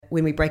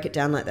when we break it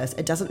down like this,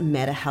 it doesn't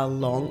matter how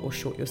long or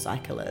short your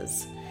cycle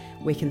is.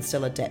 We can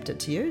still adapt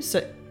it to you.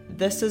 So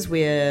this is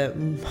where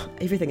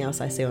everything else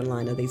I see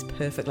online are these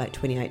perfect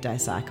 28-day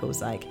cycles.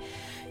 Like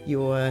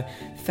your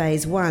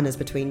phase 1 is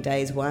between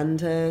days 1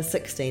 to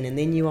 16, and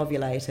then you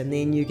ovulate, and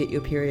then you get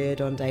your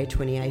period on day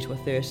 28 or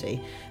 30.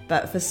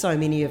 But for so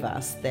many of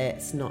us,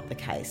 that's not the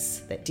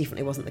case. That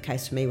definitely wasn't the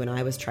case for me when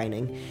I was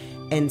training.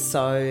 And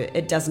so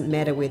it doesn't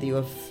matter whether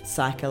your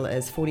cycle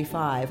is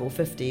 45 or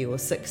 50 or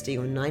 60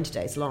 or 90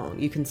 days long.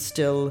 You can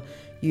still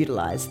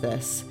utilize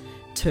this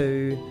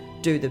to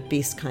do the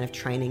best kind of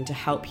training to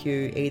help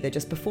you either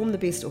just perform the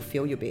best or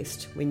feel your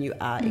best when you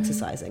are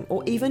exercising,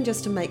 or even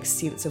just to make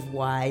sense of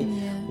why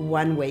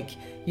one week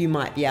you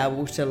might be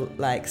able to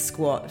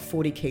squat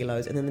 40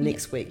 kilos and then the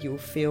next week you'll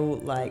feel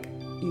like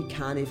you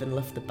can't even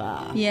lift the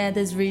bar. Yeah,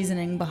 there's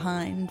reasoning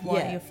behind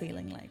why you're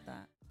feeling like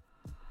that.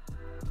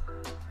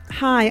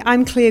 Hi,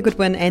 I'm Claire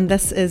Goodwin and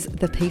this is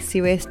the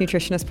PCOS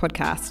Nutritionist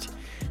Podcast.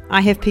 I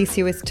have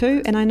PCOS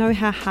too, and I know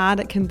how hard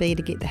it can be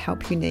to get the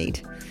help you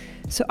need.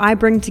 So I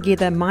bring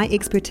together my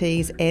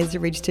expertise as a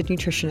registered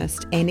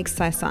nutritionist and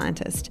exercise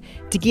scientist,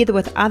 together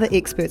with other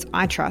experts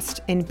I trust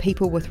and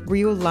people with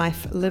real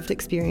life lived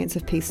experience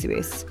of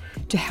PCOS,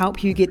 to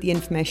help you get the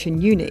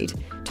information you need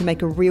to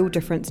make a real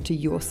difference to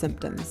your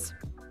symptoms.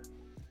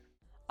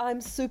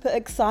 I'm super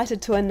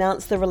excited to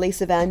announce the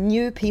release of our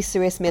new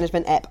PCOS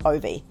management app,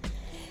 Ovi.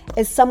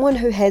 As someone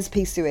who has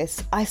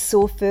PCOS, I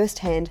saw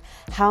firsthand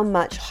how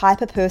much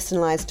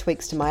hyper-personalised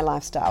tweaks to my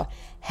lifestyle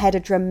had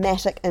a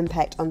dramatic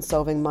impact on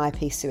solving my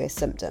PCOS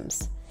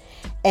symptoms.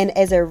 And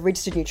as a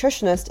registered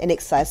nutritionist and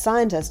exercise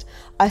scientist,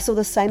 I saw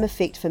the same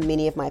effect for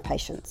many of my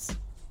patients.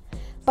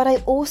 But I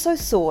also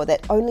saw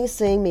that only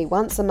seeing me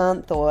once a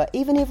month or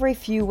even every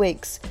few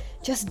weeks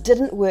just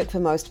didn't work for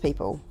most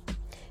people.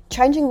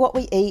 Changing what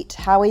we eat,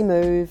 how we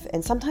move,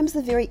 and sometimes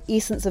the very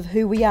essence of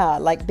who we are,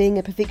 like being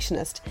a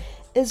perfectionist,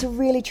 is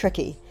really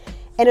tricky.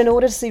 And in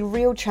order to see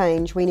real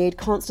change, we need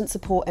constant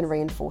support and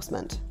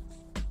reinforcement.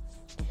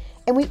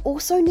 And we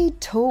also need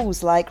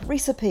tools like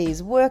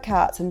recipes,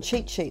 workouts, and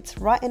cheat sheets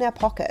right in our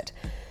pocket.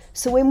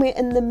 So when we're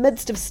in the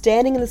midst of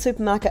standing in the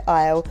supermarket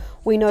aisle,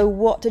 we know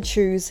what to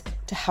choose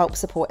to help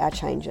support our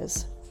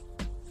changes.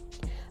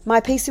 My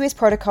PCOS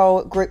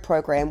Protocol group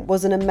program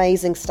was an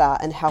amazing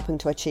start in helping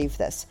to achieve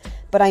this,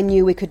 but I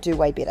knew we could do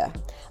way better.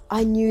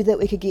 I knew that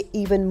we could get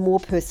even more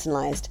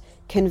personalised,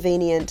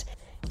 convenient,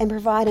 and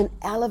provide an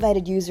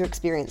elevated user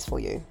experience for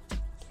you.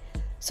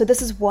 So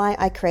this is why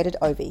I created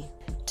Ovi,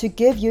 to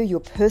give you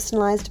your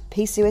personalised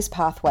PCOS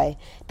pathway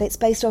that's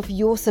based off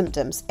your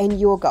symptoms and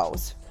your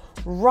goals,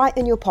 right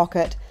in your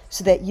pocket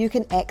so that you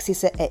can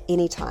access it at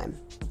any time.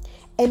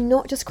 And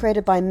not just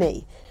created by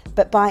me,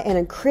 but by an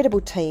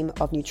incredible team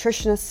of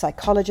nutritionists,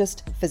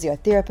 psychologists,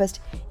 physiotherapists,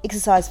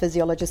 exercise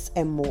physiologists,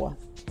 and more.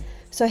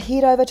 So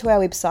head over to our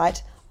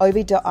website,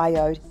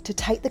 ovi.io, to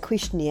take the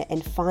questionnaire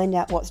and find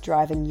out what's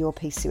driving your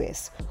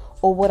PCOS,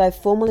 or what I've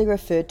formerly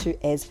referred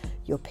to as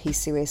your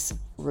PCOS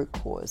root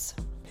cause.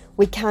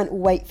 We can't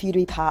wait for you to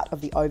be part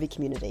of the Ovi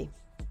community.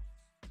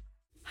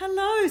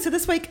 Hello, so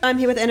this week I'm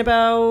here with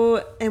Annabelle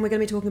and we're going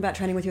to be talking about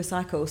training with your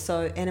cycle.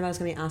 So Annabelle's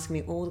going to be asking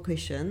me all the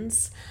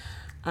questions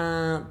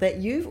that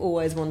you've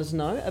always wanted to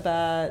know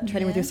about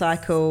training with your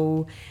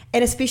cycle,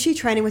 and especially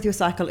training with your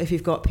cycle if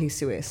you've got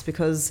PCOS,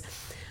 because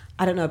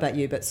I don't know about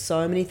you, but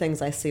so many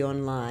things I see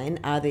online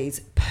are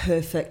these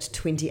perfect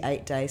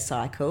 28-day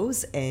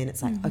cycles, and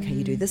it's like, okay,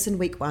 you do this in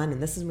week 1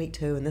 and this in week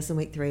 2 and this in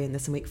week 3 and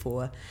this in week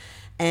 4.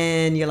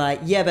 And you're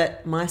like, yeah,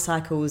 but my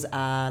cycles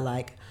are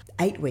like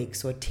 8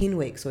 weeks or 10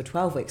 weeks or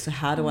 12 weeks. So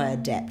how do I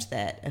adapt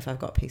that if I've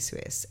got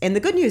PCOS? And the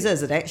good news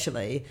is that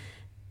actually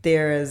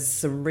there is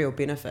some real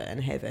benefit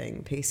in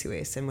having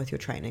PCOS and with your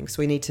training.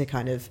 So we need to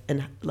kind of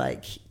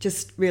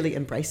just really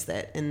embrace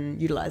that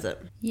and utilize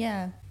it.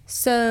 Yeah.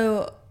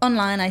 So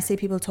online I see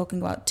people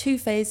talking about 2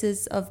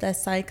 phases of their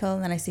cycle,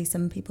 and I see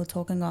some people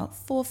talking about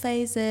 4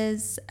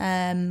 phases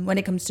when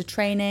it comes to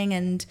training.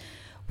 And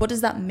what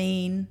does that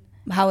mean?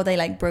 How are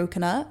they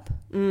broken up?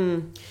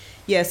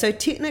 Yeah, so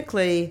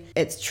technically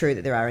it's true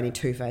that there are only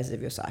 2 phases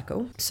of your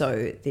cycle.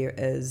 So there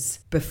is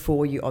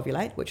before you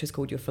ovulate, which is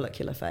called your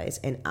follicular phase,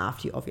 and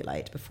after you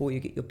ovulate, before you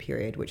get your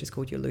period, which is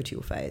called your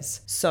luteal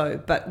phase.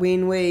 So, but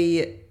when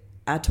we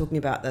are talking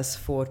about this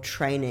for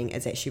training,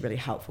 it's actually really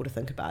helpful to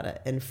think about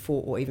it in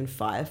 4 or even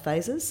 5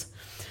 phases.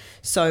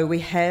 So we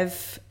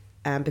have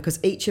because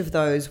each of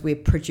those we're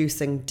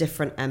producing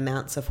different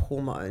amounts of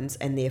hormones,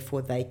 and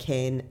therefore they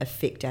can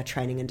affect our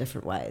training in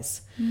different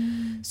ways.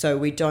 So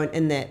we don't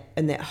in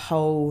that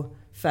whole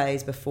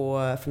phase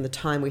before, from the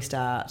time we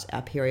start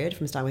our period,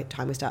 from the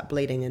time we start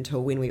bleeding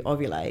until when we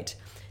ovulate,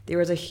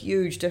 there is a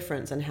huge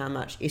difference in how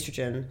much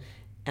estrogen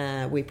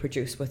we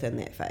produce within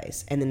that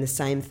phase. And then the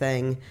same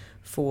thing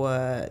for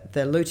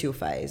the luteal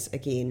phase.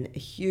 Again, a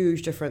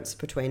huge difference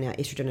between our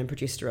estrogen and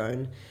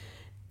progesterone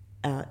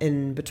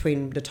in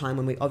between the time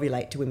when we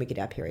ovulate to when we get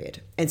our period.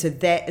 And so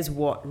that is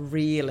what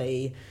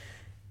really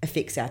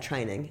affects our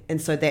training. And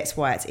so that's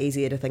why it's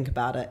easier to think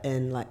about it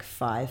in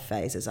 5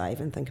 phases. I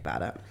even think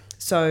about it.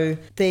 So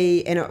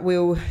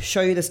we'll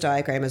show you this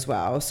diagram as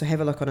well. So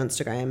have a look on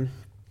Instagram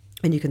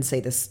and you can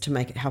see this to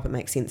help it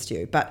make sense to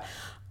you. But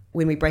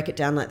when we break it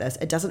down like this,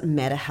 it doesn't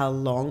matter how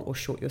long or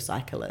short your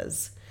cycle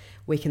is.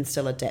 We can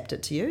still adapt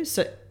it to you.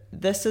 So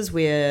this is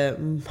where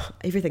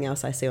everything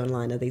else I see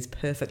online are these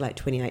perfect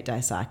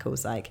 28-day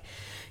cycles. Like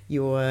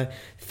your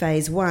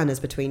phase 1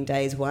 is between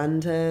days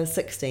 1 to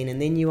 16,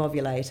 and then you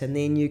ovulate, and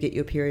then you get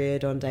your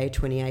period on day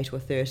 28 or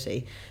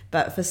 30.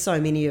 But for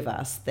so many of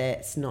us,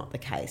 that's not the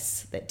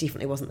case. That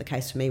definitely wasn't the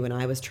case for me when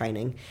I was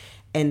training.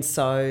 And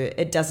so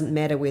it doesn't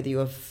matter whether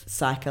your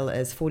cycle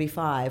is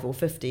 45 or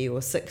 50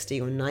 or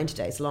 60 or 90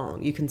 days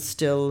long. You can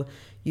still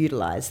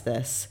utilize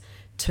this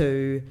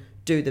to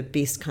do the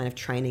best kind of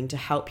training to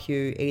help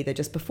you either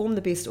just perform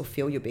the best or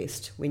feel your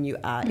best when you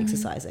are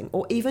exercising,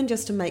 or even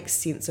just to make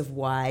sense of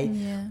why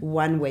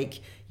 1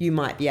 week you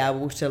might be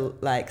able to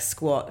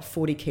squat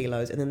 40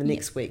 kilos and then the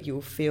next week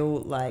you'll feel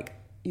like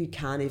you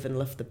can't even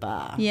lift the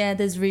bar. Yeah,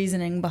 there's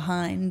reasoning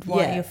behind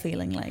why you're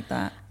feeling like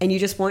that. And you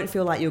just won't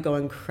feel like you're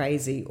going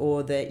crazy,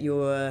 or that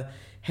you're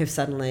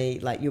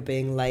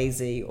being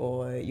lazy,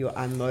 or you're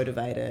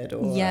unmotivated,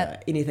 or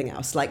anything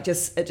else. It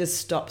just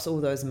stops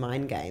all those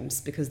mind games,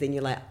 because then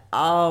you're like,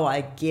 oh,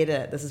 I get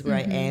it. This is where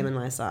I am in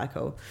my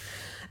cycle.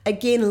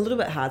 Again, a little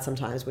bit hard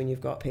sometimes when you've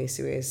got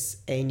PCOS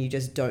and you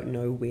just don't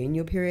know when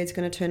your period's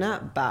going to turn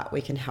up, but we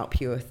can help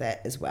you with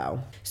that as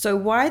well. So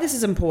why this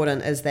is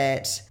important is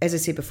that, as I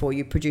said before,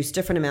 you produce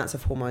different amounts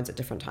of hormones at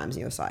different times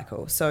in your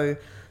cycle. So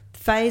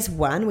phase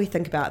 1, we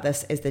think about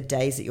this as the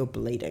days that you're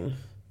bleeding.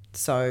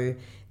 So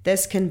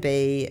this can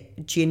be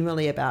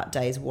generally about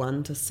days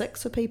 1 to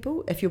 6 for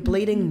people. If you're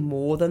bleeding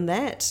more than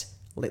that,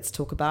 let's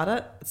talk about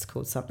it. It's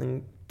called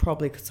something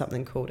called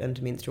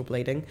intermenstrual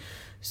bleeding.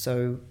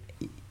 So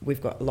we've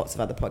got lots of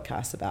other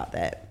podcasts about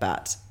that.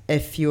 But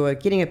if you're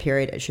getting a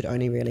period, it should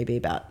only really be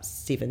about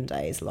 7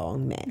 days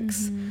long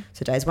max.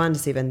 So days 1 to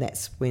 7,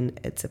 that's when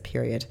it's a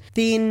period.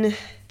 Then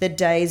the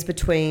days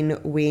between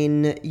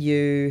when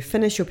you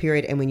finish your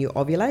period and when you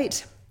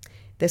ovulate,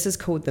 this is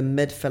called the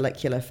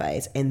mid-follicular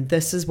phase, and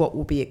this is what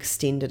will be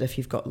extended if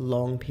you've got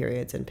long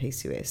periods in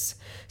PCOS.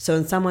 So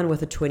in someone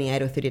with a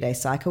 28 or 30-day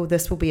cycle,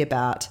 this will be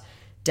about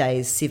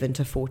days 7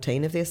 to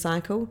 14 of their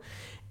cycle.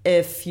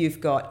 If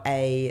you've got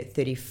a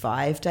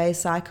 35-day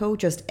cycle,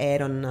 just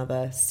add on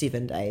another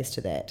 7 days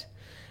to that.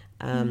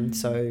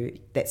 So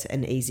that's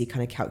an easy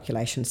kind of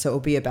calculation. So it'll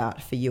be about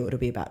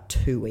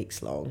 2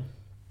 weeks long.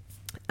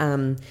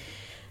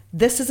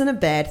 This isn't a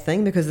bad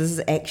thing, because this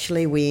is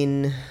actually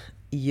when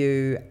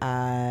you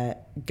are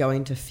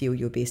going to feel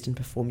your best and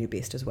perform your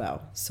best as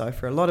well. So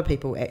for a lot of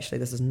people, actually,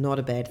 this is not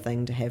a bad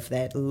thing to have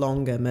that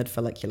longer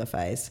mid-follicular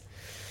phase.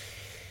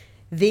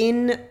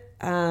 Then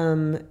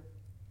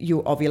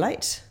you'll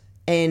ovulate.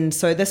 And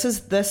so the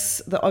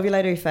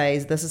ovulatory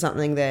phase, this is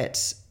something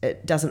that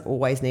it doesn't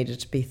always need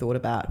to be thought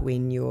about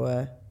when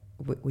you're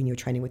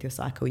training with your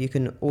cycle. You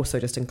can also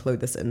just include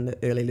this in the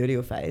early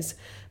luteal phase.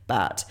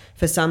 But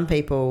for some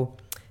people,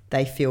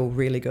 they feel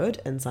really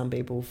good, and some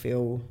people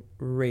feel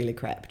really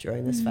crap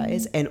during this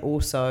phase. And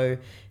also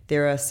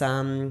there are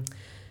some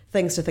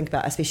things to think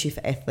about, especially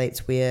for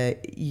athletes, where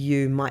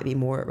you might be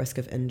more at risk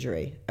of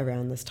injury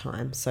around this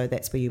time. So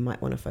that's where you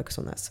might want to focus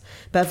on this.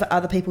 But for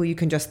other people, you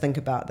can just think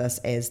about this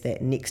as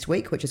that next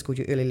week, which is called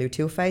your early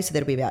luteal phase. So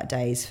that'll be about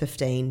days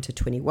 15 to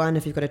 21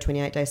 if you've got a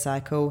 28-day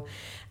cycle.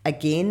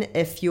 Again,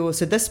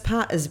 so this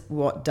part is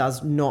what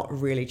does not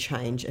really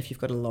change if you've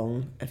got a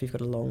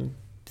long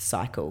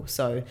cycle.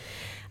 So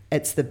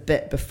it's the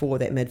bit before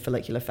that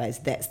mid-follicular phase.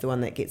 That's the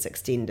one that gets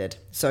extended.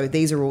 So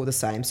these are all the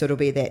same. So it'll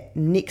be that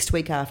next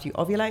week after you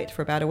ovulate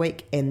for about a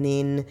week, and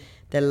then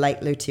the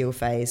late luteal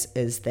phase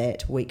is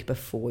that week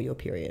before your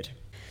period.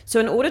 So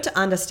in order to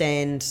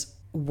understand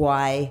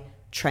why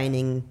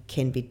training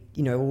can be,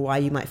 why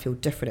you might feel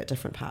different at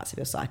different parts of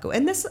your cycle,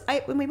 and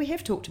we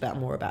have talked about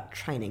more about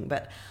training,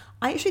 but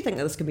I actually think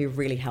that this can be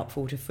really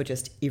helpful for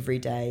just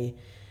everyday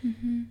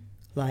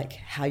like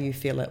how you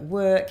feel at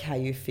work, how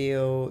you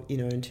feel,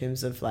 in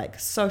terms of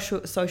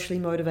socially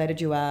motivated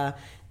you are.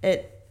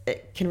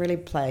 It can really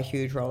play a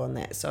huge role in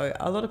that. So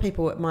a lot of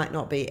people, it might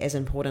not be as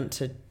important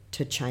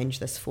to change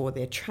this for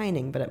their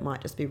training, but it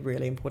might just be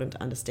really important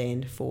to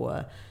understand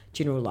for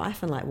general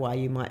life, and why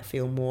you might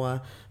feel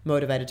more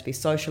motivated to be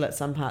social at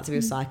some parts of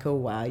your cycle,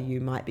 while you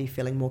might be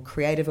feeling more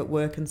creative at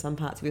work in some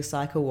parts of your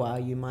cycle, while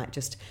you might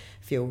just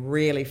feel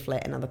really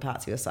flat in other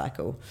parts of your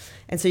cycle.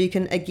 And so you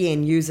can,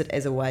 again, use it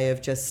as a way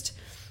of just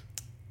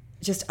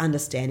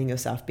understanding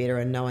yourself better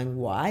and knowing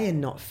why,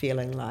 and not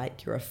feeling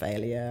like you're a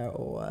failure,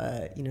 or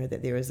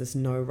that there is this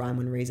no rhyme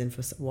or reason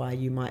for why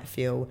you might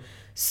feel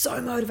so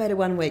motivated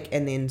one week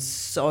and then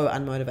so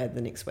unmotivated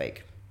the next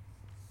week.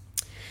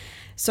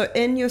 So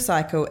in your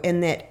cycle,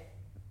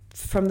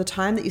 from the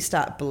time that you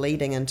start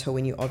bleeding until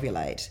when you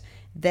ovulate,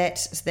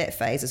 that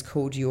phase is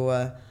called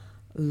your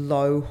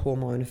low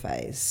hormone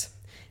phase.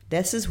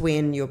 This is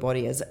when your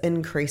body is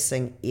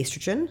increasing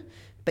estrogen,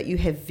 but you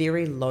have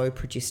very low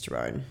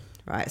progesterone,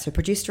 right? So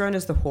progesterone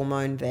is the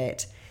hormone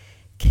that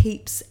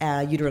keeps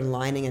our uterine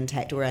lining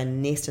intact, or our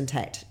nest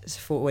intact,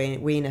 for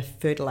when a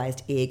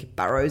fertilized egg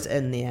burrows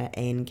in there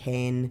and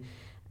can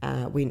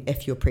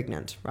if you're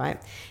pregnant,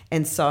 right?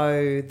 And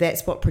so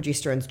that's what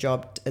progesterone's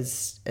job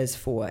is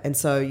for. And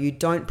so you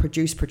don't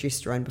produce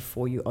progesterone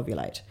before you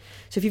ovulate.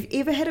 So if you've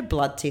ever had a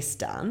blood test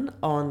done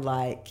on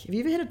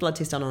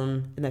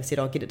and they've said,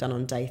 I'll get it done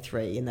on day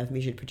 3, and they've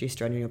measured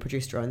progesterone and your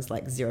progesterone's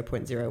like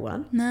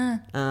 0.01.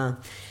 No.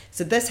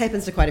 So this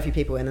happens to quite a few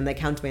people, and then they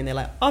come to me and they're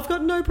like, I've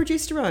got no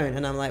progesterone.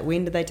 And I'm like,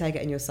 when did they take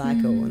it in your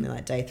cycle? And they're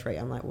like, day 3.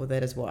 I'm like, well,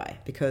 that is why.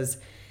 Because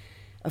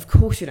of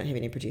course you don't have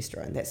any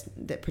progesterone.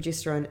 That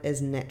progesterone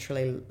is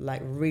naturally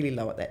like really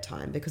low at that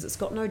time, because it's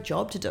got no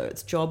job to do.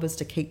 Its job is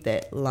to keep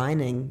that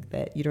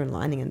uterine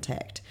lining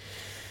intact.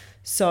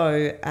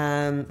 So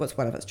what's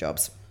one of its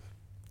jobs?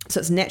 So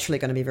it's naturally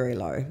going to be very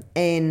low.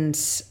 And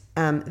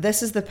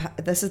this is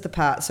the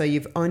part. So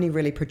you've only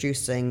really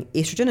producing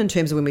estrogen. In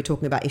terms of when we're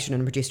talking about estrogen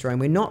and progesterone,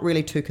 we're not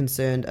really too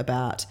concerned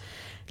about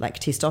like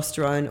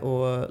testosterone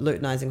or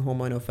luteinizing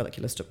hormone or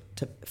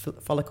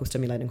follicle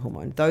stimulating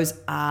hormone. Those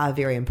are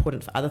very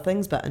important for other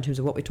things, but in terms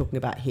of what we're talking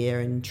about here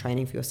and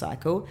training for your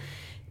cycle,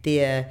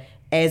 they're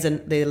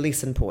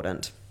less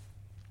important.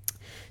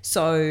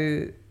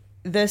 So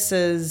this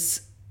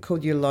is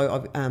called your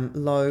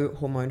low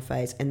hormone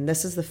phase, and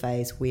this is the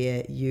phase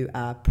where you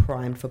are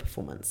primed for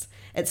performance.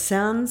 It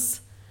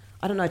sounds,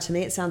 I don't know, to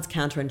me it sounds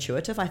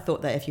counterintuitive. I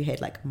thought that if you had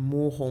like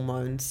more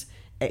hormones,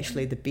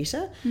 actually the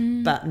better,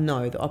 but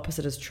no, the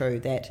opposite is true,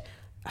 that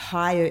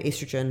higher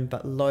estrogen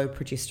but low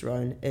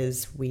progesterone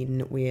is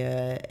when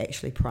we're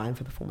actually primed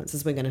for performance.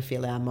 This is when we're going to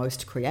feel our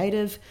most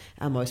creative,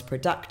 our most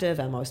productive,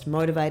 our most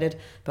motivated,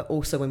 but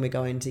also when we're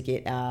going to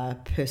get our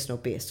personal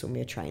best when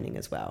we're training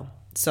as well.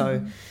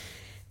 So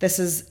this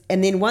is,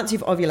 and then once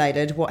you've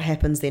ovulated, what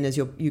happens then is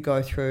you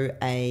go through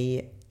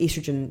a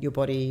estrogen, your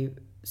body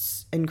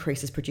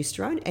increases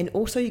progesterone, and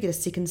also you get a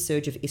second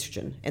surge of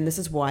estrogen, and this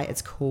is why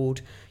it's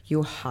called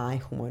your high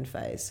hormone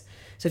phase.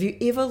 So if you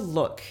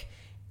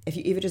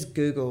ever just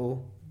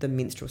Google the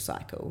menstrual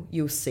cycle,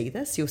 you'll see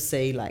this. You'll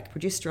see like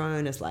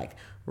progesterone is like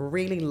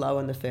really low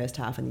in the first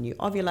half, and then you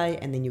ovulate,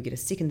 and then you'll get a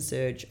second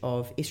surge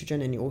of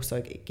estrogen, and you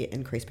also get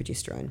increased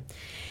progesterone.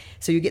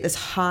 So you get this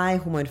high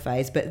hormone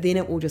phase, but then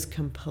it will just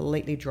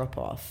completely drop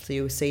off. So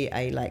you'll see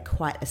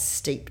quite a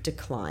steep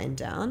decline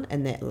down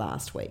in that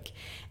last week.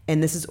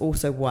 And this is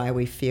also why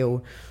we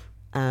feel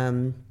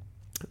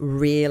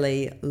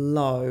really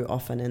low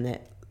often in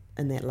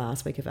that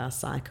last week of our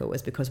cycle,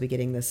 is because we're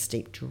getting this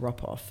steep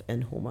drop off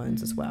in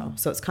hormones as well.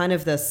 So it's kind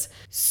of this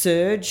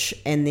surge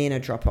and then a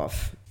drop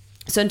off.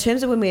 So in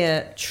terms of when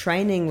we're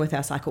training with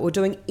our cycle or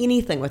doing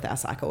anything with our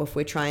cycle, if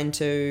we're trying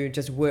to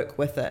just work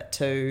with it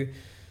to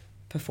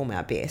perform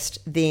our best,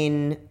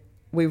 then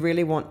we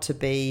really want to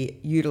be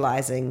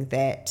utilizing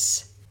that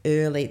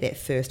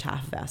first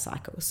half of our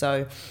cycle.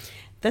 So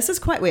this is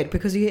quite weird,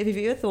 because have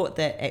you ever thought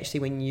that actually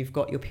when you've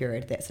got your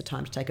period, that's the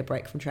time to take a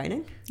break from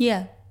training?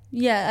 Yeah.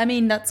 I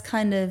mean, that's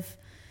kind of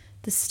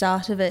the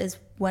start of it, is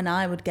when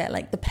I would get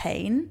like the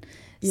pain.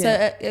 Yeah.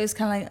 So it was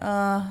kind of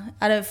like,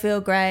 I don't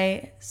feel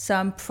great, so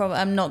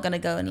I'm not going to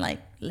go and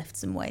like lift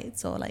some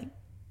weights or like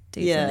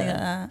do something like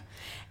that.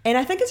 And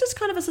I think it's just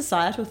kind of a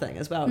societal thing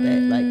as well,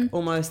 that like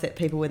almost that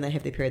people, when they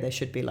have their period, they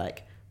should be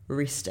like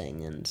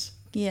resting and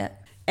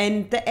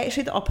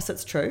actually the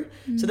opposite's true.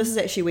 So this is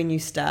actually when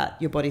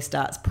your body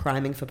starts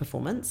priming for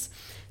performance.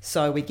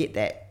 So we get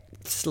that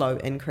slow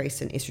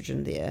increase in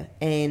estrogen there.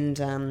 And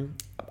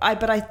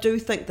but I do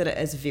think that it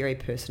is very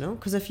personal,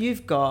 because if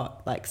you've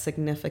got like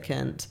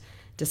significant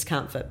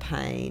discomfort,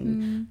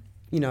 pain,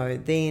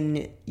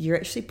 then you're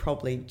actually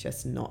probably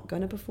just not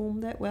going to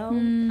perform that well,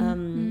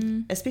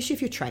 especially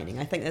if you're training.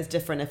 I think it's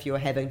different if you're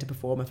having to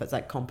perform. If it's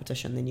like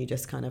competition, then you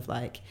just kind of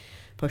like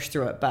push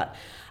through it. But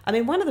I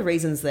mean, one of the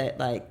reasons that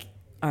like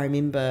I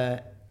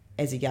remember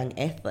as a young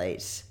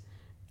athlete,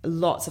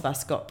 lots of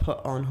us got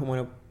put on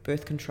hormonal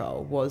birth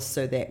control was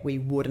so that we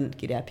wouldn't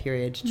get our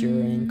period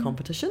during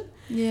competition.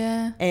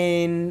 Yeah.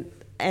 And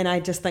I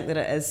just think that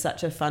it is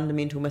such a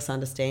fundamental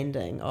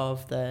misunderstanding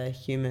of the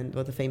human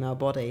or the female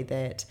body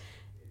that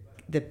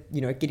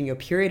getting your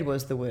period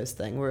was the worst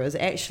thing, whereas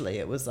actually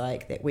it was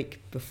like that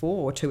week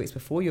before or 2 weeks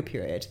before your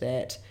period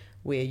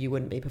where you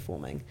wouldn't be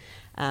performing.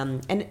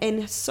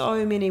 And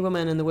so many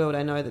women in the world,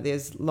 I know that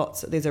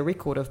there's a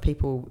record of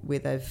people where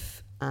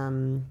they've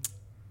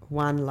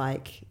won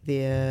like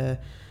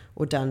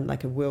or done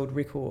like a world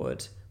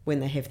record when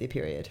they have their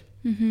period.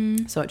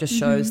 So it just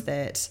shows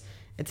that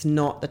it's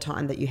not the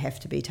time that you have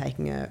to be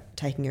taking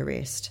a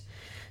rest.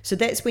 So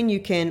that's when you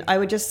can. I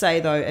would just say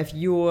though, if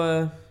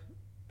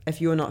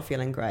you're not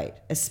feeling great,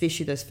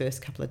 especially those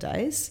first couple of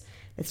days,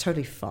 it's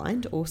totally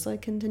fine to also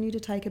continue to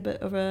take a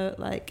bit of a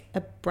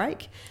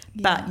break,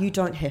 but you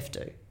don't have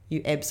to.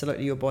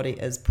 Your body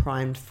is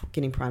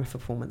getting primed for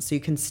performance, so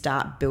you can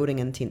start building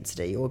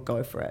intensity or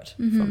go for it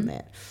from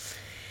that.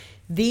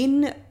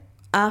 Then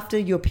after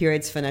your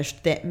period's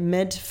finished, that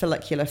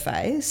mid-follicular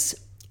phase,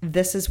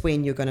 this is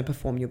when you're going to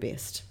perform your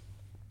best.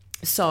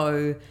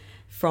 So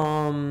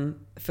for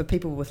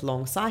people with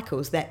long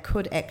cycles, that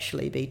could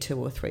actually be 2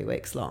 or 3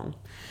 weeks long.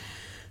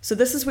 So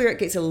this is where it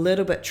gets a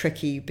little bit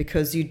tricky,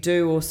 because you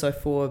do also,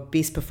 for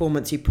best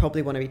performance, you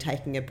probably want to be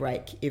taking a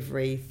break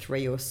every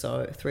 3 or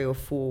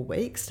 4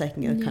 weeks,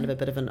 taking a kind of a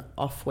bit of an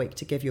off week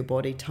to give your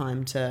body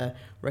time to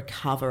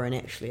recover and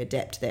actually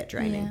adapt to that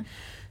training. Yeah.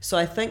 So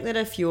I think that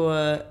if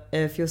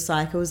your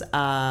cycles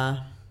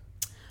are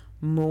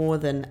more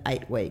than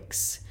 8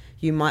 weeks,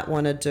 you might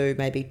want to do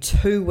maybe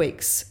 2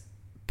 weeks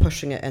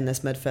pushing it in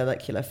this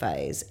mid-follicular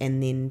phase,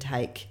 and then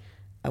take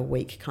a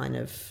week kind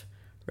of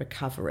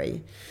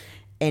recovery.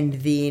 And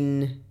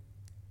then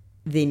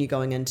you're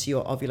going into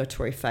your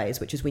ovulatory phase,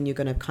 which is when you're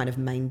going to kind of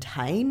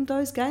maintain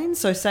those gains.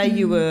 So say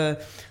you were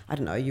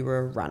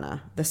a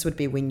runner. This would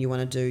be when you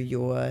want to do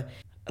your,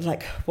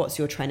 like, what's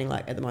your training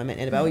like at the moment,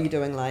 Annabelle? Are you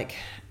doing like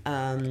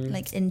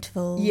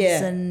intervals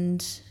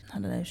and, I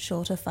don't know,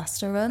 shorter,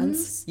 faster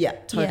runs? Yeah,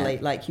 totally.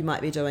 Yeah. Like you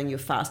might be doing your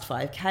fast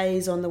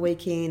 5Ks on the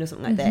weekend or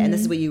something like that. And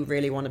this is where you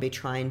really want to be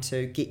trying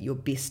to get your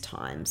best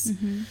times.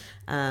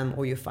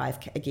 Or your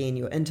 5K, again,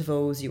 your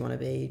intervals, you want to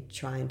be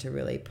trying to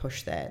really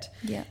push that.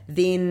 Yeah.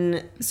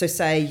 Then, so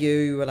say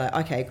you were like,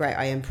 okay, great,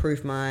 I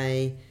improved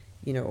my,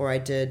 or I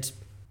did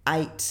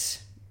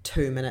 8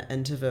 2-minute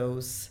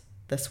intervals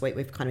this week.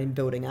 We've kind of been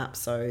building up.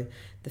 So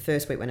the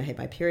first week when I had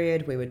my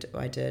period,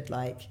 I did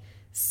like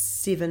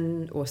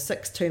 7 or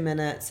 6 2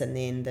 minutes, and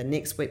then the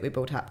next week we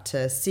built up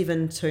to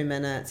 7 2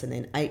 minutes, and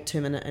then 8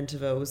 2-minute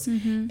intervals.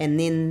 And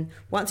then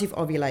once you've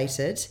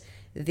ovulated,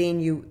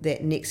 then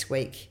that next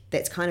week,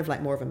 that's kind of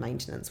like more of a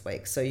maintenance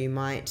week. So you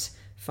might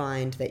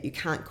find that you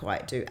can't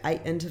quite do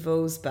 8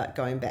 intervals, but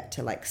going back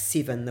to like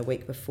 7 the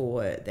week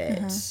before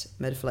that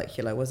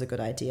mid-follicular was a good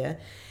idea.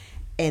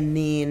 And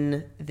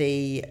then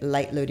the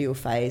late luteal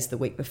phase, the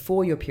week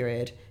before your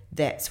period,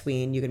 that's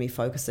when you're going to be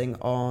focusing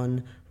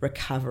on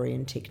recovery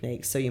and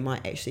techniques. So you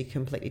might actually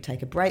completely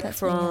take a break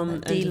from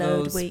that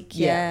deload week.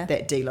 Yeah,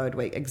 that deload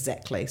week,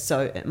 exactly.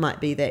 So it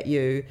might be that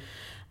you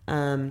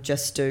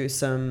just do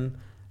some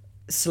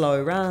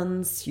slow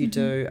runs, you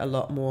do a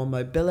lot more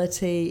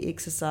mobility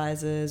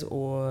exercises,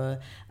 or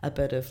a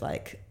bit of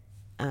like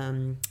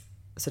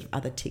sort of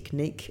other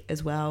technique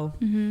as well.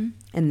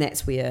 And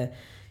that's where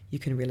you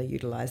can really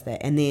utilize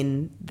that. And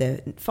then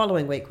the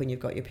following week, when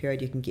you've got your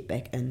period, you can get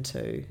back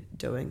into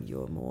doing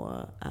your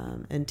more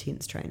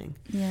intense training.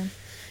 Yeah.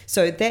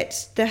 So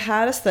that's the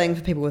hardest thing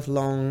for people with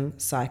long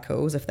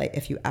cycles,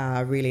 if you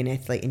are really an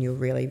athlete and you're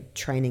really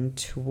training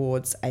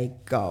towards a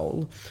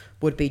goal,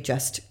 would be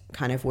just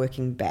kind of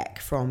working back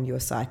from your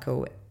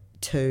cycle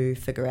to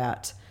figure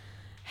out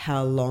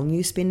how long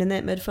you spend in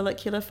that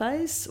mid-follicular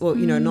phase. Or,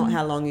 not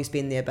how long you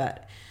spend there,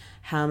 but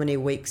how many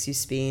weeks you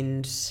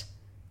spend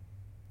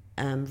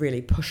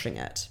really pushing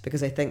it.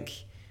 Because I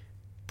think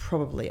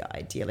probably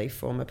ideally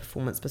from a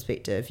performance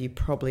perspective, you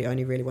probably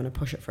only really want to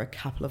push it for a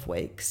couple of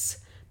weeks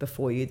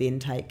before you then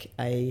take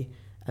a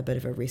bit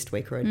of a rest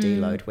week or a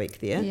deload week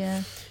there.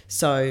 Yeah.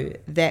 So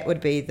that would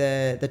be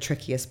the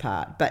trickiest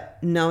part. But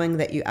knowing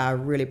that you are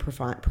really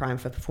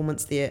primed for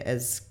performance there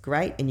is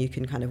great, and you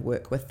can kind of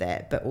work with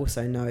that. But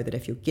also know that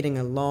if you're getting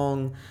a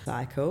long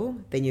cycle,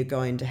 then you're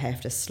going to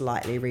have to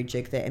slightly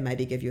rejig that and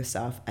maybe give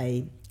yourself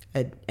an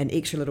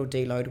extra little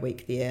deload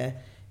week there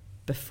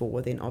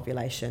before then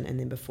ovulation, and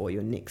then before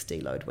your next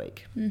deload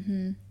week.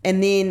 And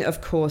then,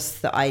 of course,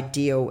 the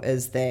ideal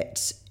is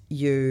that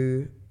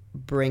you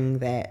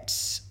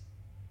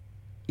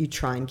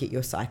try and get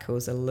your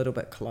cycles a little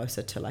bit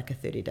closer to like a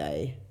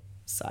 30-day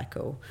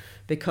cycle,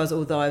 because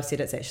although I've said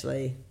it's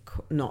actually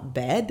not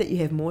bad that you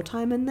have more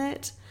time in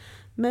that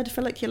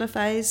mid-follicular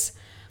phase,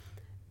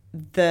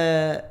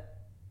 in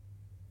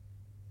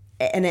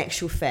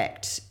actual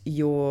fact,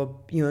 you're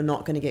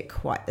not going to get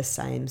quite the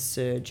same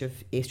surge of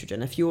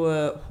estrogen. If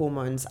your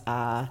hormones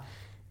are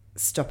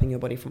stopping your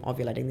body from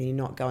ovulating, then you're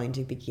not going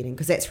to be getting,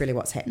 because that's really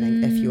what's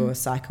happening if your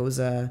cycles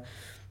are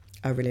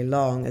really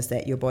long, is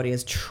that your body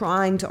is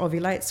trying to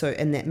ovulate. So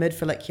in that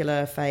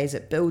mid-follicular phase,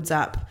 it builds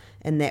up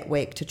in that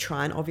week to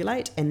try and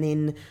ovulate, and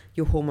then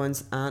your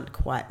hormones aren't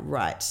quite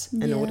right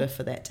in order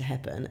for that to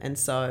happen. And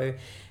so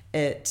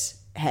it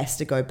has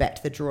to go back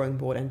to the drawing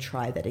board and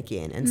try that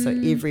again. And so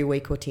every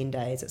week or 10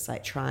 days, it's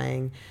like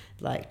trying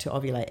like to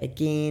ovulate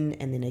again,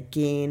 and then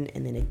again,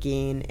 and then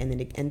again, and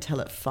then until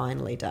it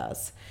finally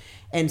does.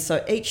 And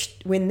so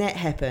when that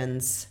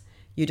happens,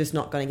 you're just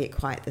not going to get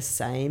quite the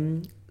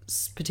same,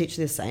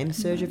 potentially the same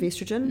surge of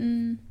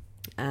estrogen,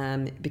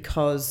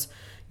 because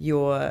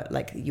your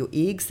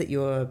eggs that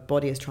your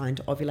body is trying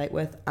to ovulate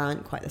with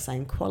aren't quite the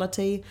same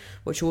quality,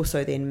 which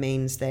also then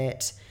means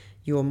that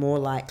you're more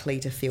likely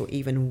to feel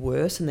even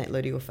worse in that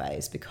luteal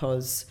phase,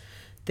 because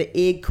the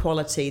egg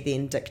quality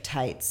then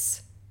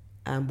dictates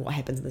what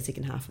happens in the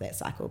second half of that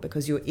cycle,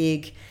 because your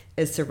egg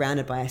is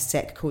surrounded by a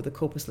sac called the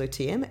corpus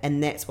luteum,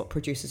 and that's what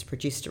produces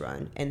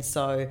progesterone. And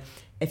so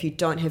if you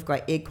don't have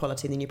great egg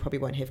quality, then you probably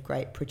won't have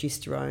great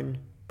progesterone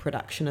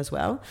production as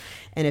well.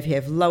 And if you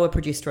have lower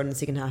progesterone in the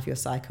second half of your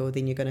cycle,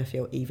 then you're going to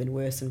feel even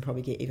worse and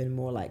probably get even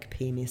more like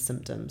PMS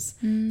symptoms,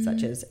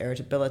 such as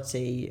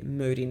irritability,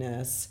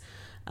 moodiness,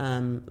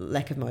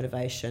 lack of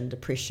motivation,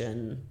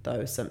 depression,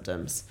 those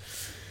symptoms.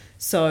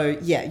 So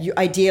yeah, you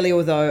ideally,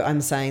 although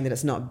I'm saying that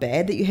it's not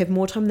bad that you have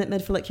more time in that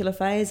mid-follicular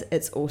phase,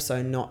 it's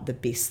also not the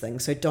best thing.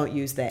 So don't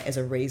use that as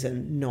a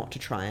reason not to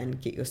try and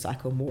get your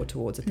cycle more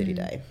towards a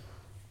 30-day.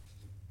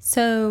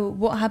 So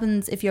what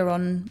happens if you're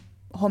on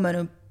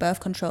hormonal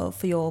birth control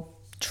for your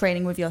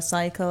training with your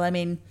cycle? I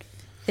mean,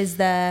 is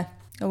there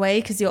a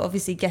way, because you're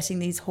obviously getting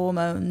these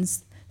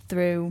hormones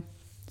through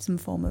some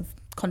form of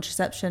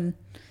contraception,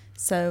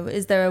 so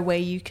is there a way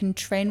you can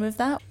train with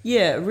that?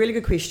 Yeah, really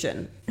good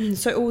question.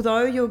 So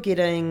although you're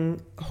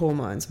getting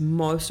hormones,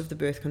 most of the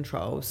birth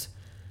controls,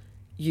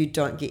 you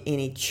don't get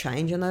any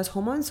change in those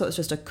hormones. So it's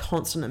just a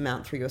constant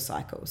amount through your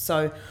cycle.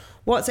 So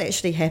what's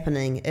actually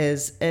happening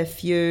is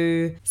if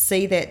you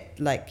see that,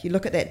 like you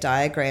look at that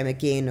diagram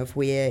again of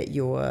where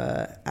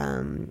you're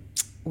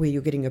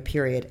getting your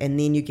period, and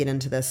then you get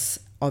into this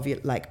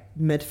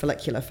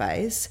mid-follicular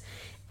phase,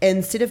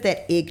 instead of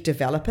that egg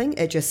developing,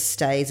 it just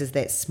stays as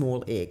that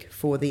small egg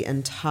for the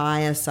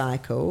entire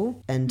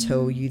cycle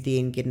until you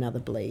then get another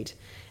bleed.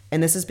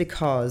 And this is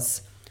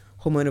because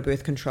hormonal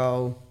birth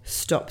control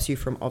stops you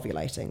from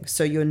ovulating.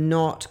 So you're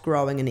not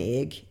growing an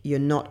egg, you're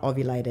not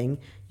ovulating,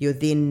 you're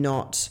then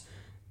not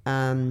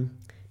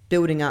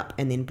building up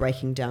and then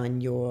breaking down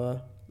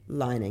your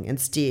lining.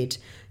 Instead,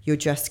 you're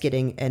just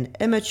getting an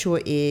immature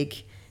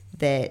egg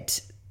that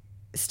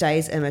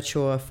stays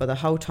immature for the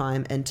whole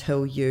time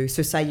until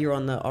so say you're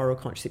on the oral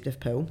contraceptive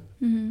pill,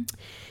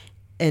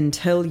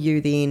 until you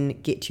then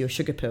get to your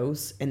sugar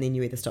pills, and then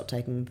you either stop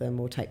taking them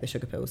or take the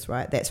sugar pills,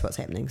 right? That's what's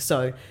happening.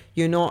 So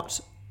you're not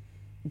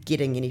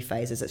getting any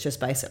phases. It's just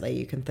basically,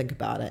 you can think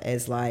about it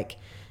as like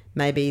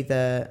maybe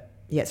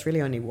it's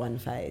really only one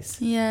phase,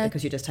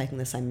 because you're just taking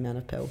the same amount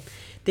of pill.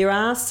 There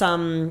are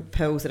some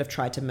pills that have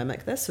tried to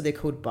mimic this, so they're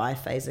called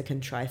biphasic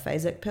and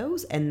triphasic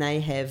pills, and they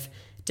have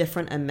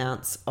different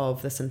amounts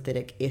of the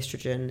synthetic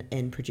estrogen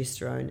and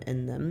progesterone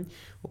in them,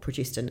 or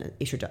progestin,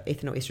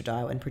 ethinyl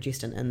estradiol and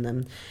progestin in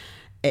them,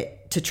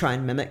 to try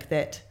and mimic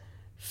that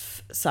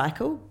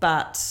cycle.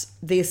 But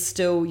you're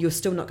still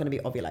not going to be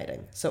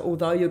ovulating. So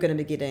although you're going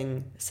to be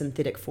getting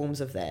synthetic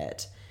forms of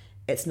that,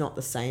 it's not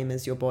the same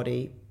as your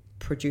body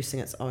producing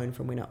its own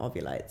from when it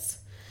ovulates.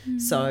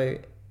 So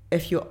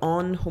if you're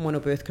on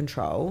hormonal birth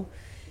control,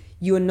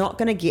 you're not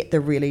going to get the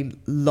really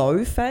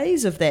low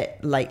phase of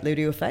that late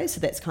luteal phase. So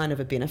that's kind of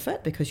a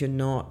benefit, because you're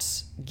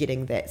not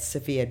getting that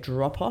severe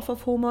drop off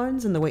of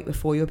hormones in the week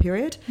before your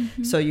period.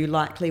 So you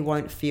likely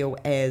won't feel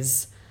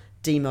as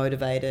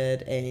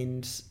demotivated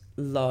and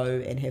low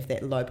and have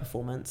that low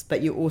performance,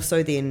 but you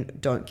also then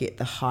don't get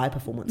the high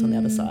performance on the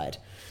other side.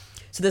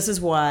 So this is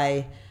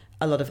why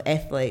a lot of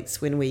athletes,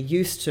 when we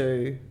used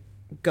to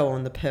go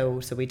on the pill,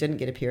 so we didn't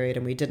get a period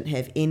and we didn't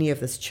have any of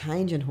this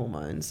change in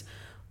hormones,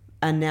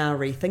 are now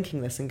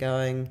rethinking this and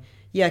going,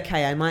 yeah,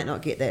 okay, I might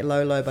not get that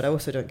low, but I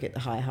also don't get the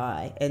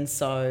high. And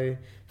so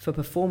for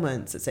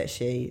performance, it's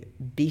actually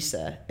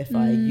better if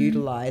I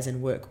utilize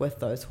and work with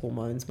those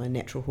hormones, my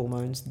natural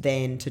hormones,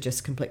 than to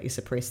just completely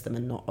suppress them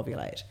and not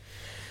ovulate.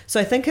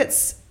 So I think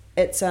it's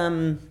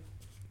different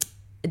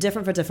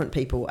for different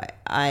people.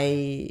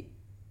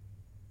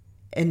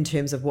 In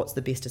terms of what's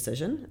the best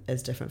decision,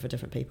 is different for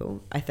different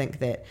people. I think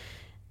that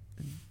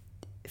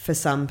for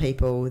some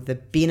people, the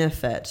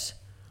benefit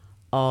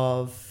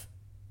of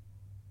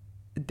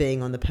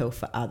being on the pill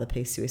for other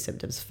PCOS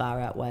symptoms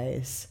far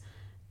outweighs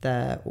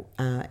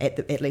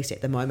at least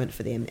at the moment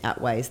for them,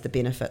 outweighs the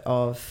benefit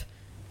of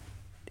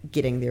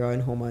getting their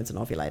own hormones and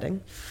ovulating.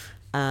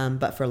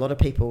 But for a lot of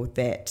people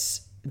that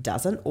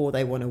doesn't, or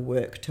they want to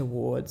work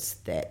towards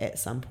that at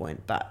some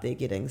point, but they're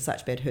getting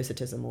such bad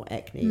hirsutism or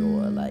acne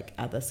or like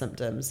other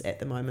symptoms at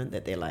the moment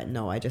that they're like,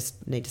 no, I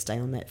just need to stay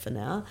on that for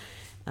now.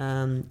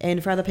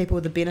 And for other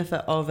people, the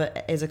benefit of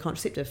it as a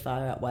contraceptive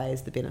far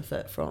outweighs the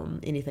benefit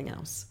from anything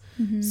else.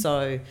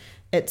 So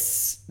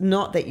it's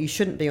not that you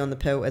shouldn't be on the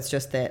pill, it's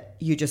just that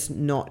you're just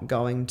not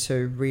going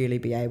to really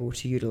be able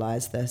to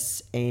utilize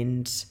this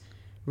and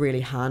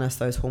really harness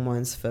those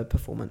hormones for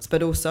performance.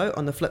 But also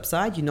on the flip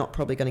side, you're not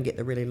probably going to get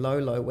the really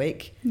low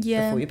week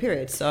before your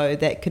period. So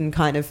that can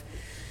kind of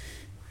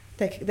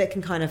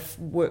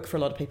work for a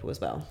lot of people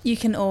as well. You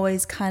can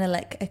always kind of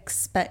like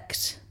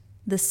expect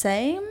the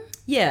same.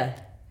 Yeah.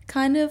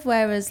 Kind of,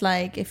 whereas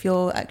like if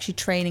you're actually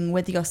training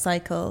with your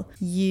cycle,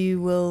 you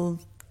will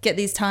get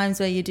these times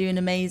where you're doing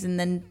amazing,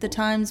 then the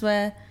times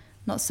where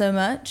not so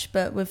much.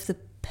 But with the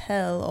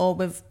pill or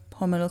with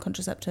hormonal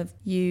contraceptive,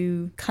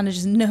 you kind of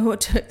just know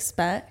what to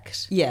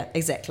expect. Yeah,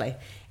 exactly.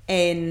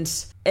 And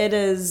it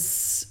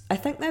is, I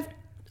think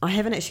I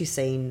haven't actually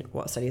seen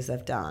what studies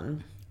they've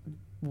done,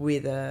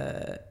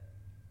 whether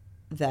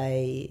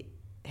they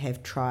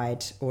have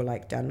tried or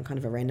like done kind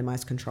of a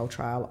randomized control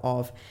trial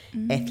of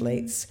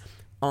athletes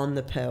on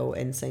the pill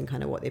and seeing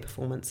kind of what their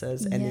performance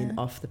is and then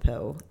off the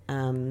pill.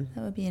 That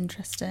would be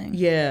interesting.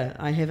 Yeah,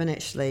 I haven't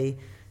actually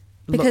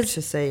looked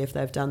to see if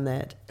they've done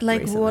that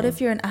like recently. What if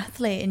you're an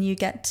athlete and you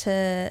get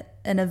to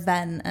an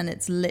event and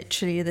it's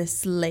literally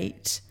this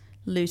late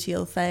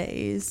luteal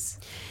phase?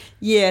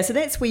 Yeah, so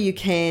that's where you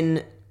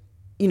can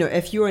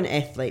if you're an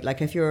athlete,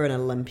 like if you're an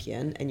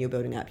Olympian and you're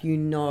building up,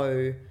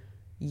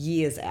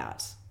 years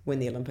out when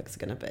the Olympics are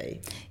going to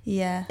be.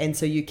 Yeah. And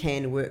so you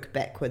can work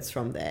backwards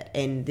from that.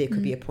 And there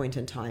could be a point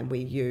in time where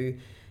you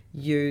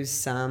use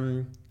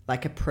some,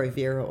 like a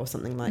Provera or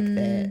something like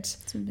that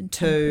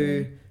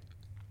to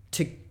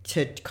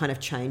kind of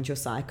change your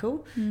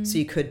cycle. So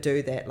you could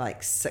do that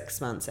like 6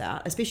 months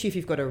out, especially if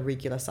you've got a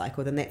regular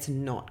cycle, then that's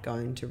not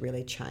going to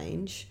really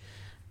change.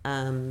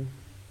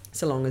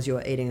 So long as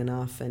you're eating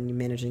enough and you're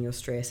managing your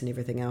stress and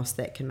everything else,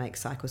 that can make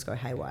cycles go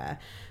haywire.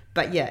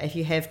 But yeah, if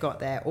you have got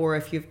that, or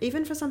if you've,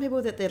 even for some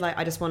people that they're like,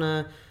 I just want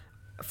to,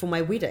 for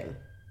my wedding,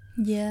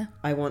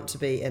 I want to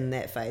be in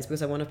that phase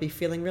because I want to be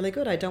feeling really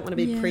good. I don't want to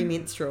be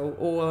premenstrual,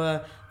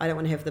 or I don't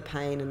want to have the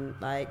pain and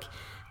like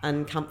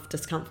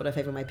discomfort of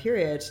having my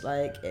period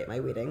like at my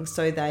wedding.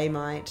 So they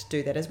might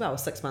do that as well.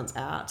 6 months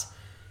out,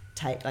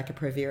 take like a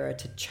Provera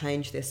to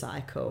change their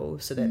cycle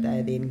so that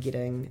they're then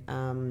getting,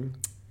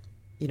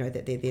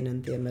 that they're then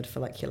in their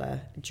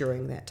mid-follicular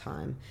during that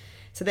time.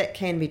 So that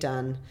can be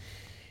done.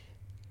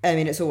 I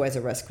mean, it's always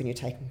a risk when you're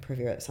taking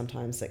Provera.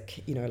 Sometimes,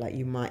 like,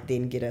 you might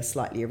then get a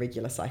slightly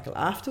irregular cycle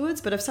afterwards.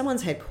 But if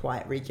someone's had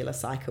quite regular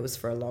cycles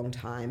for a long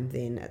time,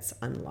 then it's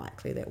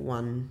unlikely that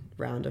one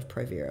round of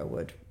Provera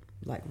would,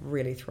 like,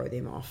 really throw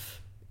them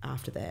off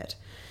after that.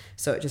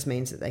 So it just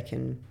means that they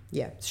can,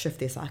 shift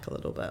their cycle a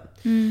little bit.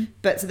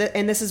 But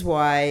and this is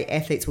why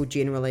athletes will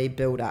generally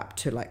build up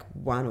to like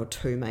 1 or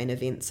 2 main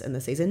events in the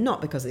season, not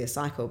because of their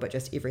cycle, but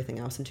just everything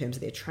else in terms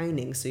of their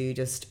training. So you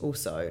just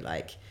also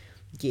like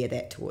gear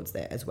that towards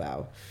that as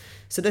well.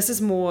 So this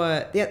is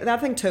more, the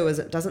other thing too is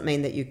it doesn't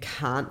mean that you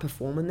can't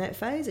perform in that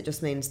phase. It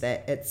just means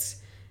that it's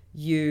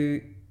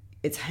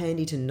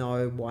handy to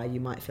know why you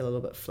might feel a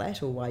little bit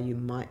flat or why you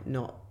might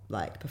not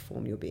like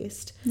perform your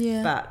best.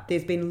 But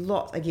there's been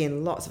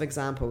lots of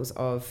examples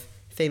of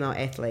female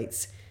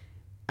athletes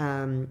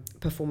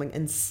performing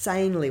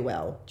insanely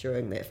well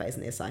during that phase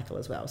in their cycle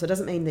as well. So it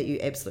doesn't mean that you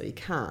absolutely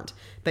can't,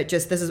 but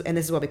just this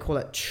is why we call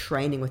it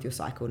training with your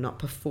cycle, not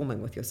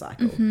performing with your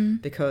cycle,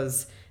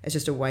 because it's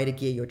just a way to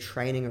gear your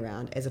training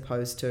around, as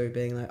opposed to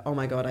being like, oh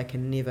my god, I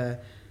can never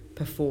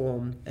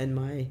perform in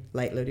my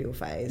late luteal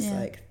phase.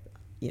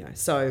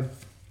 So,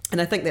 and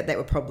I think that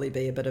would probably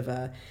be a bit of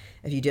a,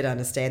 if you did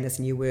understand this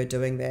and you were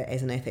doing that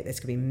as an athlete, this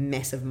could be a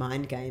massive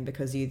mind game,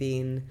 because you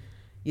then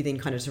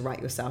kind of just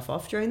write yourself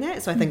off during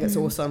that. So I think it's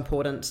also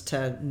important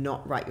to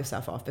not write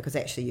yourself off, because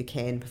actually you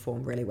can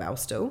perform really well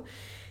still.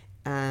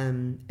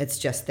 It's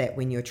just that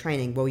when you're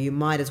training, well, you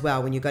might as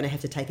well, when you're going to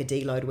have to take a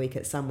deload week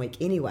at some week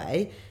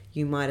anyway,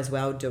 you might as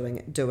well do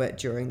it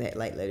during that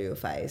late luteal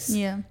phase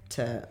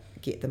to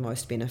get the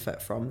most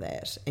benefit from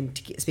that,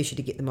 and especially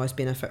to get the most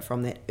benefit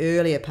from that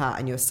earlier part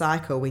in your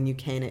cycle when you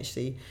can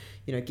actually,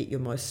 get your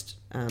most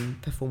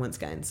performance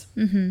gains.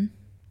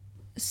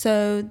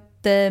 So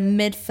the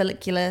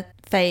mid-follicular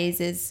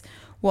phase is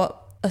what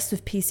us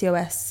with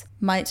PCOS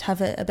might have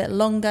it a bit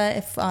longer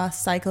if our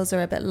cycles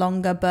are a bit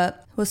longer.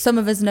 But some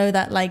of us know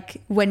that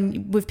like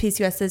when with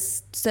PCOS,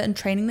 there's certain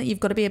training that you've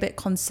got to be a bit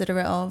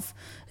considerate of,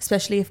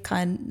 especially if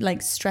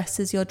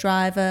stress is your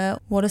driver.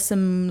 What are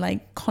some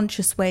like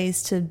conscious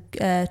ways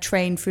to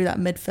train through that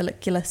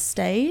mid-follicular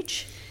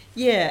stage?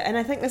 Yeah, and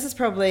I think this is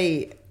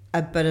probably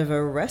a bit of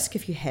a risk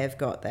if you have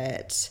got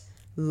that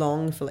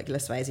long follicular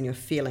phase and you're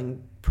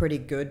feeling pretty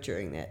good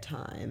during that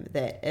time,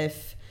 that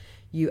if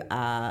you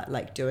are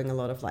like doing a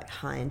lot of like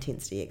high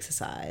intensity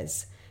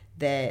exercise,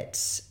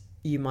 that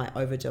you might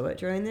overdo it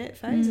during that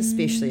phase,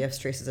 especially if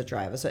stress is a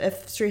driver. So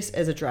if stress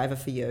is a driver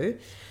for you,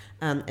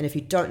 and if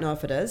you don't know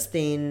if it is,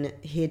 then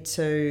head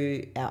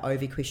to our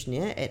OV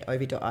questionnaire at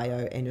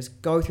ov.io and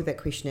just go through that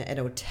questionnaire, and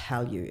it will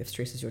tell you if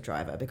stress is your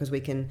driver, because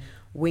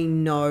we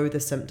know the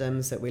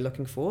symptoms that we're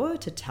looking for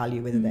to tell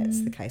you whether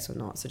that's the case or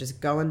not. So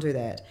just go and do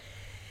that.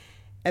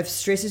 If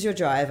stress is your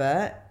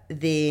driver,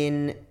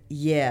 then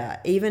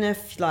even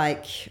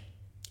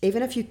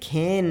if you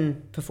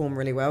can perform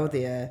really well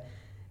there,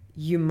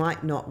 you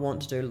might not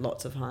want to do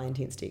lots of high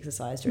intensity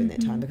exercise during that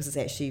time, because it's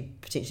actually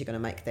potentially going to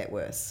make that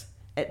worse.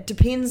 It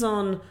depends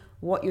on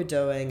what you're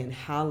doing and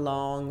how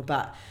long,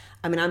 but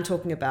I mean, I'm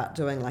talking about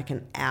doing like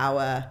an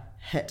hour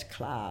HIIT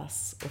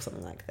class or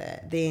something like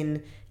that.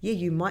 Then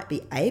you might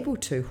be able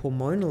to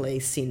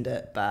hormonally send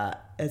it,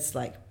 but it's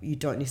like you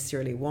don't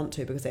necessarily want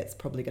to, because that's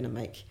probably going to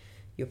make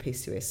your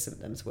PCOS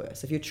symptoms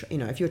worse.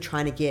 If you're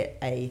trying to get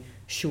a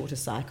shorter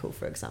cycle,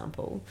 for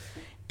example,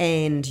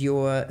 and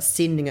you're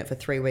sending it for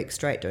 3 weeks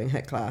straight doing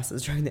HIIT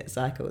classes during that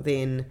cycle,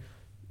 then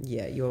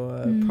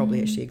you're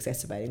probably actually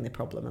exacerbating the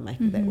problem and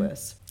making that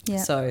worse.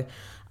 So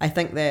I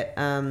think that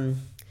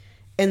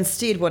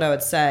instead what I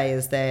would say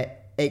is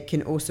that it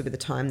can also be the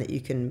time that you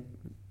can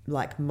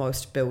like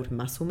most build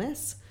muscle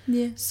mass.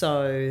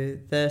 So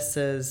this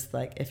is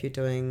like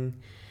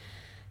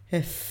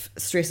if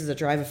stress is a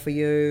driver for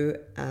you,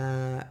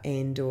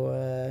 and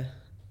or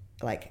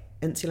like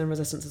insulin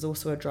resistance is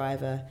also a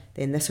driver,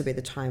 then this would be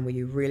the time where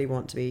you really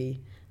want to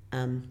be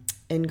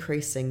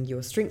increasing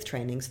your strength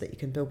training so that you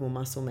can build more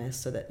muscle mass,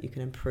 so that you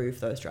can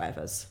improve those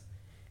drivers.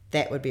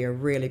 That would be a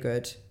really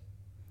good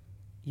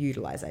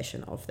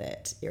utilization of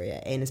that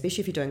area. And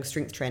especially if you're doing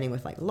strength training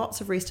with like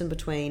lots of rest in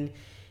between,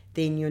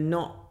 then you're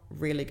not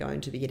really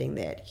going to be getting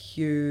that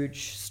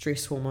huge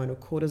stress hormone or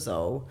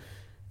cortisol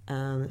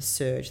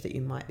surge that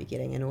you might be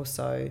getting. And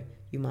also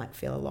you might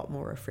feel a lot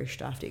more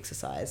refreshed after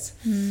exercise.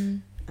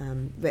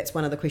 That's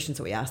one of the questions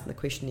that we asked in the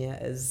questionnaire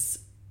is,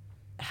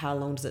 how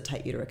long does it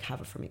take you to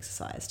recover from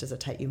exercise? Does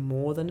it take you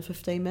more than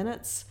 15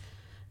 minutes?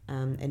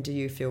 And do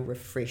you feel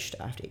refreshed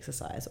after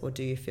exercise, or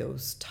do you feel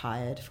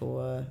tired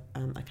for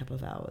a couple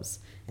of hours?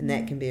 And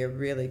that can be a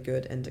really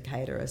good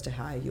indicator as to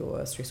how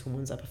your stress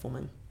hormones are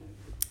performing,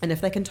 and if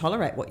they can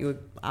tolerate what you're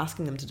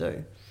asking them to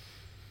do.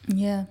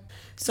 Yeah.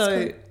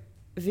 So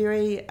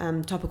very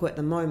topical at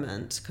the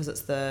moment because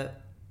it's the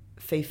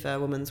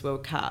FIFA Women's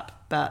World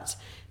Cup, but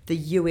the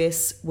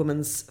US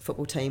women's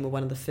football team were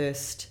one of the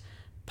first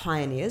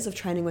pioneers of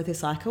training with their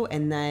cycle,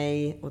 and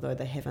they, although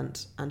they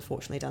haven't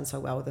unfortunately done so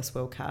well with this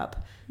World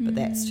Cup, but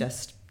that's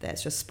just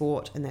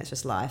sport and that's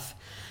just life.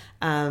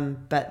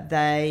 But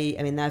they've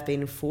been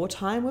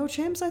 4-time world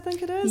champs, I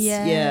think it is.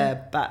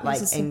 But like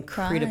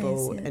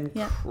incredible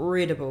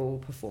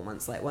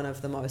performance, like one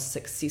of the most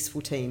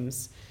successful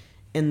teams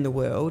in the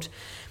world.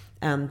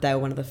 They were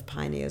one of the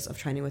pioneers of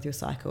training with your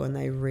cycle, and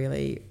they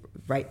really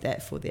rate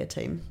that for their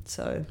team,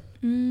 so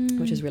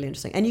which is really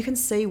interesting. And you can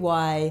see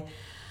why.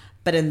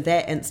 But in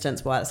that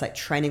instance, why it's like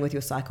training with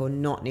your cycle,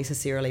 not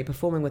necessarily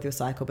performing with your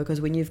cycle, because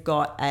when you've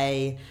got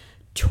a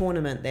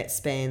tournament that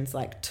spans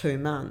like 2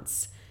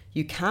 months,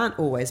 you can't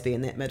always be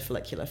in that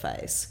mid-follicular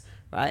phase,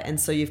 right?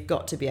 And so you've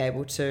got to be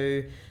able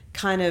to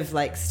kind of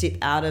like step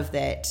out of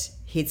that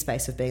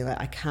headspace of being like,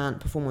 I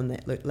can't perform on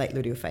that late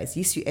luteal phase.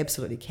 Yes, you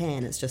absolutely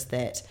can. It's just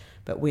that,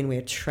 but when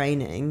we're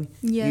training,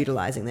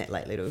 utilizing that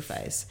late luteal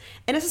phase.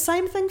 And it's the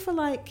same thing for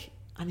like,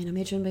 I mean,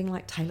 imagine being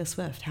like Taylor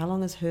Swift. How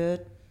long is her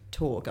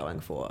tour going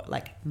for?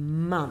 Like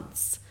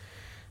months.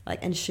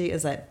 Like, and she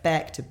is like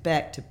back to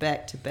back to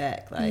back to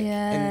back, like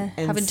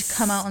having to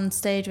come out on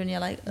stage when you're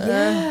like, ugh.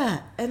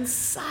 Yeah,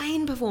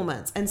 insane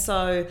performance. And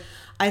so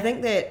I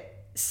think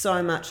that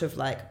so much of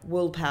like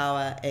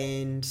willpower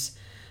and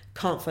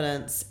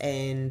confidence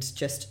and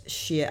just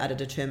sheer utter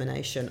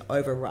determination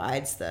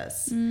overrides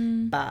this.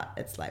 But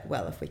it's like,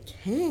 well, if it's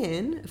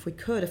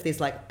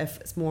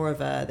more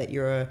of a that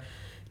you're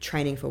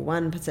training for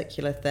one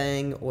particular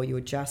thing, or you're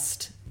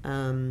just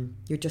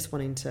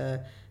wanting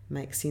to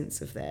make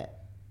sense of that,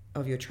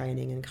 of your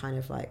training, and kind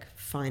of like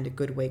find a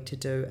good week to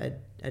do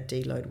a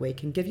deload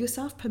week and give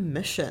yourself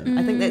permission.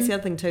 I think that's the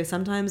other thing too.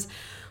 Sometimes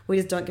we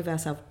just don't give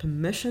ourselves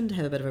permission to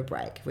have a bit of a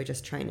break if we're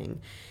just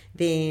training.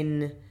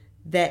 Then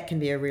that can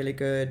be a really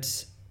good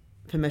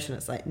permission.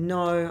 It's like,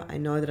 no, I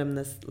know that I'm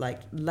this like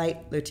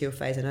late luteal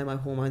phase. I know my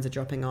hormones are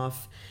dropping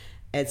off.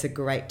 It's a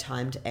great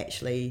time to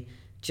actually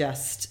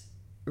just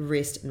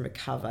rest and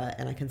recover,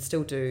 and I can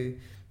still do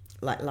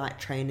like light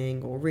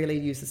training, or really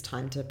use this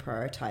time to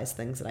prioritize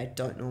things that I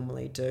don't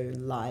normally do,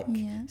 like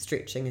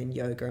stretching and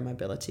yoga and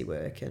mobility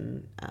work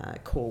and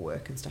core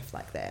work and stuff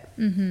like that.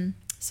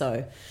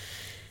 So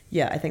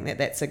yeah, I think that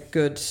that's a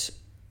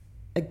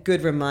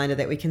good reminder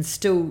that we can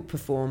still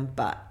perform,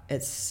 but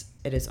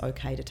it is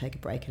okay to take a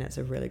break, and it's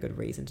a really good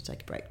reason to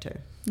take a break too.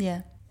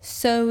 Yeah.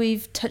 So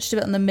we've touched a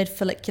bit on the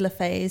mid-follicular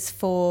phase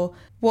for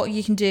what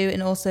you can do,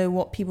 and also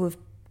what people with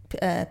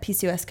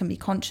PCOS can be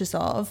conscious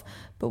of,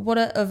 but what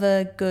are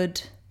other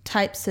good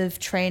types of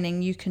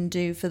training you can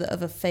do for the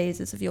other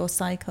phases of your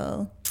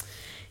cycle?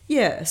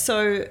 Yeah,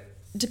 so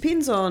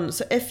depends on,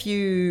 so if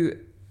you,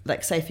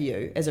 like say for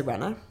you as a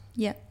runner,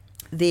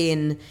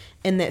 then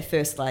in that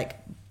first like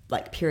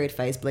period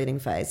phase, bleeding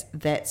phase,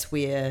 that's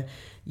where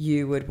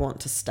you would want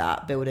to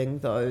start building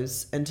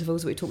those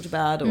intervals we talked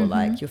about, or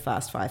like your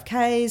fast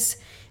 5Ks.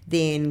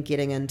 Then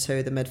getting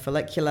into the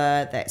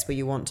mid-follicular, that's where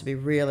you want to be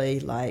really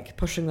like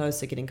pushing those,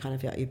 so getting kind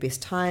of your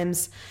best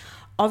times.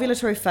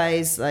 Ovulatory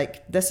phase,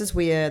 like this is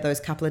where those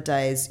couple of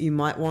days you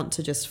might want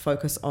to just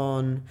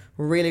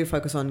really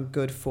focus on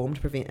good form to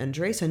prevent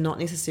injury. So not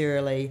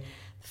necessarily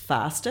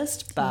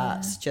fastest,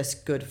 but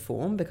just good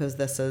form, because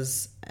this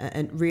is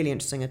really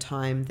interesting, a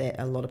time that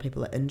a lot of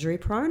people are injury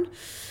prone.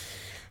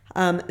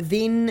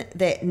 Then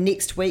that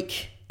next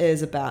week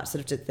is about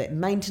sort of just that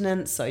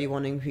maintenance. So you're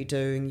wanting to be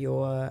doing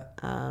your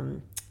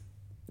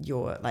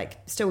like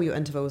still your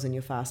intervals and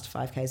your fast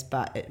 5Ks,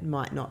 but it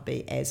might not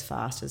be as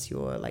fast as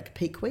your like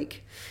peak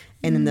week.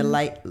 And then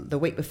the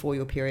week before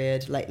your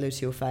period, late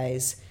luteal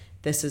phase,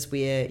 this is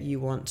where you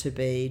want to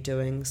be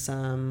doing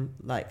some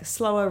like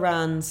slower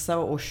runs,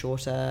 slower or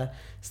shorter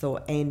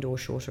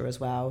as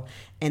well.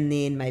 And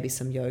then maybe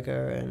some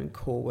yoga and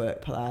core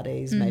work,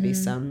 Pilates, maybe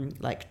some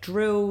like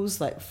drills,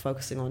 like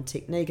focusing on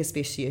technique,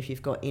 especially if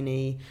you've got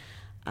any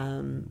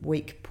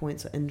weak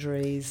points or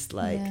injuries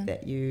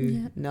that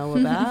you know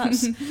about.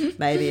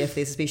 Maybe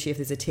especially if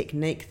there's a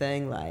technique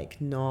thing, like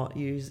not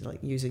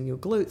using your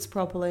glutes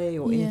properly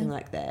or anything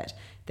like that,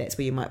 that's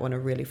where you might want to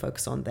really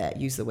focus on that.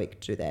 Use the week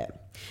to do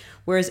that.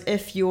 Whereas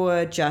if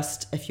you're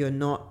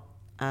not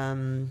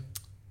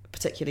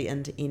particularly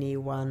into any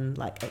one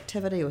like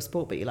activity or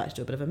sport, but you like to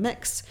do a bit of a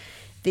mix,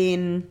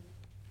 then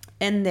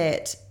in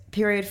that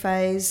period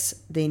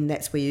phase, then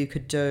that's where you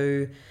could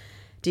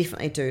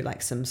definitely do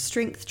like some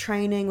strength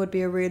training would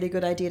be a really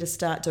good idea to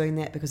start doing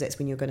that, because that's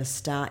when you're going to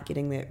start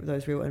getting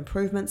those real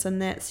improvements in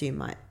that. So you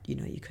might,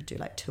 you could do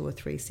like 2 or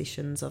 3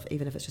 sessions of,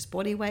 even if it's just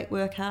body weight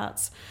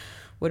workouts,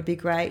 would be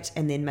great.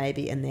 And then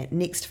maybe in that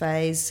next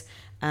phase,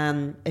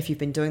 if you've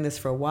been doing this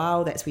for a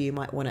while, that's where you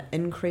might want to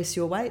increase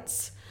your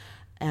weights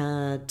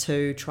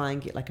to try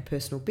and get like a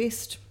personal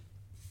best.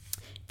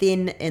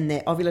 Then in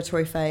that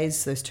ovulatory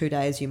phase, those 2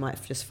 days, you might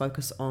just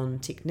focus on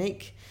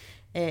technique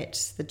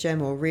at the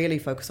gym, or really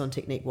focus on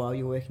technique while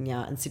you're working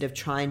out, instead of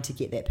trying to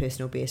get that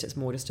personal best. It's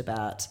more just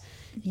about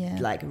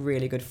like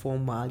really good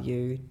form while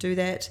you do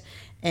that.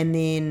 And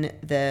then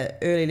the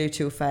early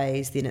luteal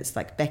phase, then it's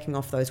like backing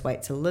off those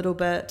weights a little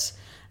bit,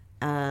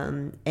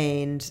 and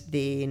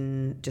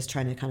then just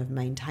trying to kind of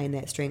maintain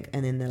that strength.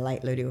 And then the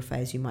late luteal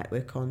phase, you might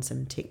work on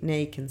some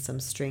technique and some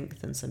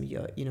strength and some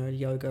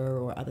yoga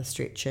or other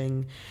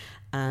stretching,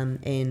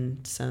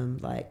 and some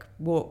like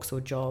walks or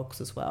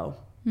jogs as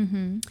well.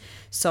 Mm-hmm.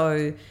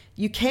 So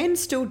you can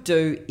still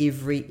do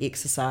every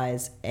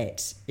exercise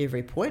at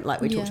every point, like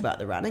we talked about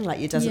the running. Like,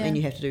 it doesn't mean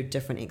you have to do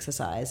different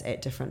exercise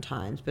at different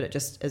times, but it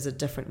just is a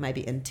different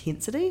maybe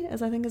intensity,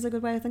 as I think is a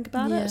good way to think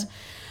about it.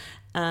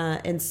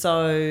 And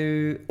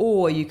so,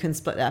 or you can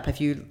split it up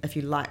if you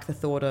like the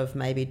thought of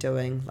maybe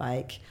doing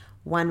like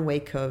 1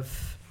 week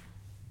of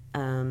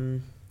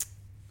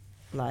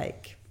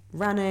like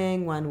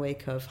running, 1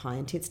 week of high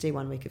intensity,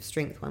 1 week of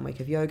strength, 1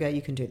 week of yoga.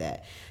 You can do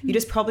that. You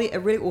just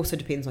it really also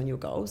depends on your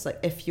goals. Like,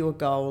 if your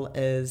goal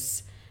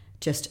is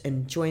just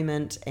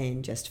enjoyment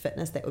and just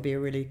fitness, that would be a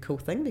really cool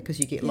thing, because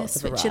you get lots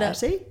of variety.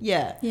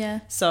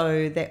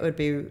 So that would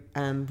be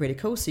really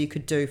cool. So you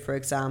could do, for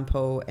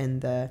example, in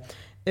the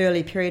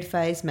early period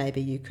phase, maybe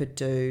you could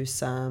do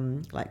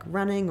some like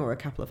running or a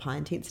couple of high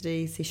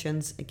intensity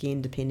sessions,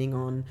 again depending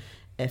on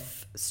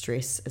if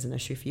stress is an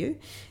issue for you.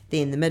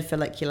 Then the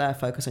mid-follicular,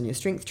 focus on your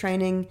strength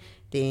training.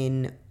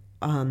 Then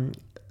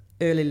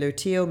early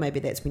luteal, maybe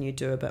that's when you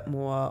do a bit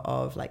more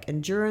of like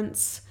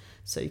endurance.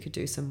 So you could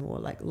do some more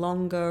like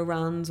longer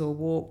runs or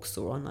walks,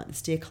 or on like the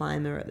stair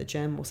climber at the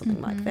gym or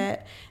something like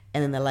that.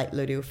 And in the late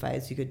luteal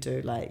phase, you could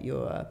do like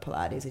your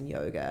Pilates and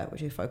yoga,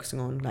 which you're focusing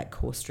on like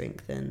core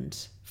strength and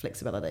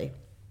flexibility.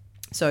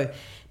 So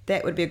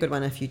that would be a good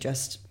one if you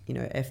just,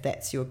 if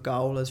that's your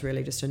goal, is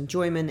really just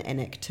enjoyment and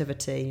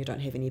activity. You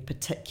don't have any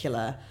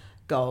particular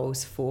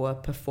goals for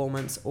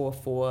performance or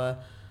for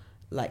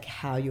like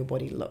how your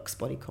body looks,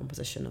 body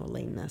composition or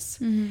leanness.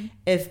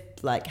 If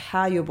like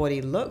how your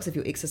body looks, if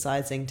you're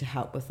exercising to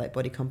help with like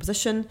body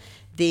composition,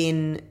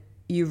 then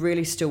you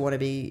really still want to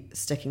be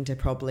sticking to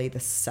probably the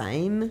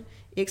same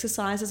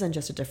exercises and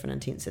just a different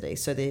intensity.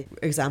 So the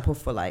example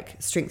for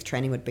like strength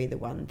training would be the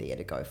one there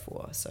to go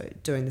for. So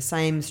doing the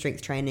same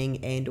strength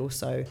training and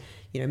also,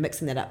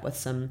 mixing that up with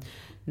some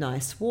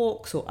nice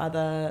walks or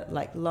other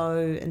like low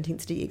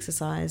intensity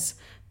exercise.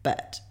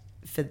 But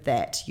for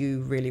that,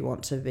 you really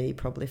want to be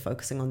probably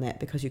focusing on that,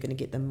 because you're going to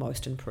get the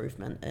most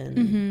improvement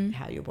in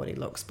how your body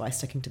looks by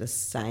sticking to the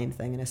same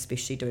thing, and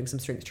especially doing some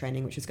strength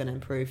training, which is going to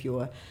improve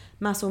your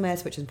muscle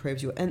mass, which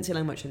improves your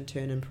insulin, which in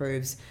turn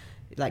improves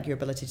like your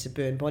ability to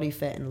burn body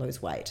fat and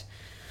lose weight.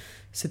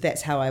 So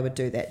that's how I would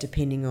do that,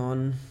 depending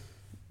on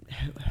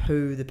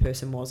who the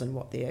person was and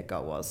what their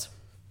goal was.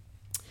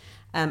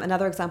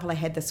 Another example I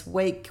had this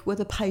week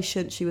with a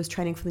patient, she was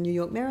training for the New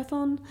York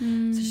Marathon.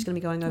 So she's going to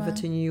be going over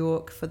to New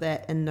York for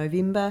that in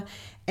November.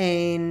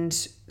 And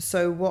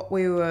so what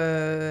we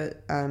were,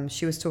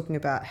 she was talking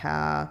about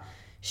how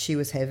she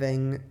was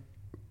having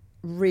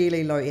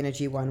really low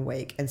energy 1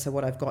 week. And so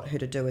what I've got her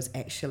to do is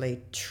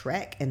actually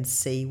track and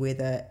see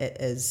whether it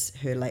is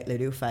her late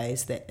luteal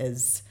phase that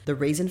is the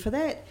reason for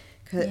that.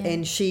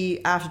 And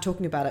she, after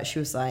talking about it, she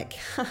was like,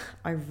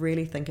 I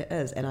really think it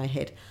is. And I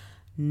had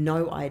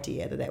no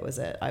idea that was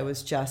it. I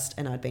was just,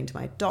 and I'd been to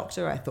my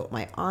doctor. I thought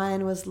my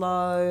iron was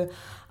low.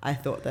 I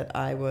thought that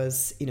I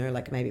was,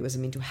 like maybe it was a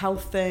mental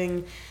health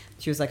thing.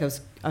 She was like,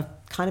 I've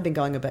kind of been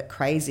going a bit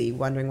crazy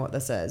wondering what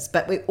this is.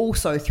 But we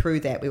also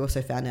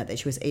found out that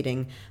she was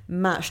eating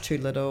much too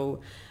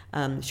little.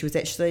 She was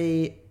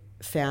actually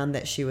found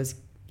that she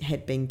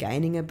had been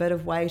gaining a bit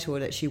of weight, or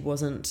that she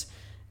wasn't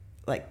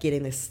like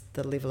getting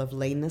the level of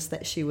leanness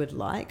that she would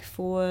like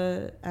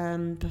for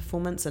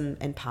performance,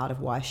 and part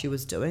of why she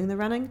was doing the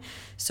running.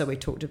 So we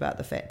talked about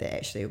the fact that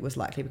actually it was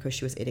likely because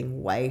she was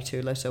eating way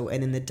too little,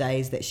 and in the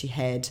days that she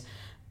had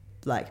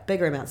like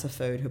bigger amounts of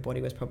food, her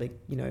body was probably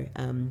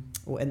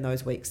or in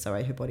those weeks,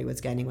 her body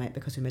was gaining weight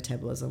because her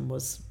metabolism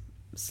was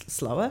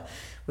slower.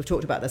 We've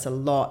talked about this a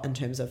lot in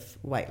terms of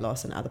weight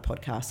loss and other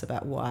podcasts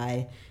about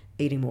why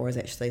eating more is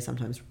actually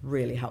sometimes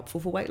really helpful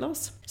for weight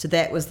loss. So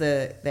that was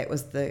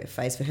the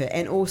phase for her.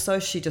 And also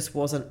she just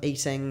wasn't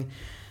eating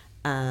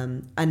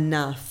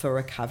enough for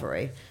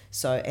recovery.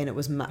 And it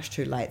was much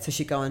too late. So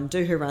she'd go and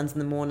do her runs in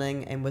the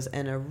morning and was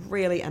in a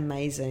really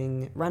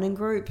amazing running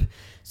group.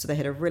 So they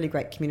had a really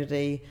great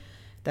community.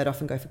 they'd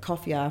often go for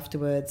coffee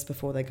afterwards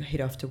before they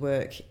head off to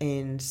work.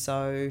 And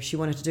so she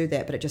wanted to do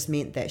that, but it just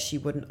meant that she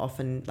wouldn't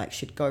often, like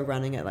she'd go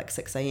running at like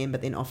 6 a.m,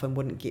 but then often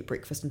wouldn't get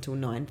breakfast until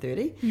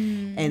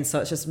 9:30. And so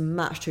it's just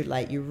much too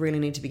late. You really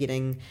need to be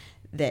getting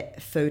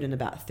that food in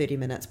about 30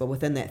 minutes, but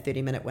within that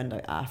 30-minute window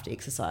after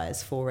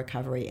exercise for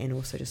recovery, and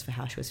also just for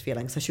how she was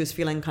feeling. So she was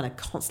feeling kind of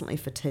constantly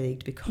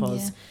fatigued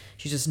because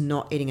she's just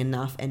not eating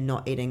enough and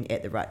not eating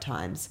at the right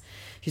times.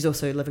 She's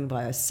also living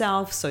by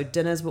herself, so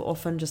dinners were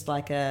often just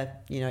like a,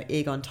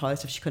 egg on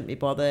toast if she couldn't be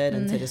bothered,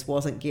 and so just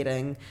wasn't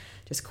getting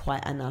just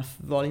quite enough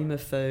volume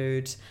of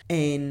food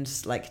and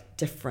like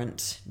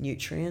different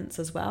nutrients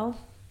as well.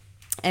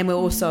 And we're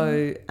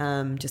also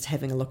just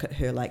having a look at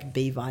her like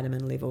B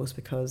vitamin levels,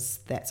 because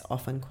that's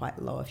often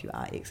quite low if you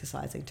are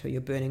exercising too.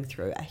 You're burning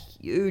through a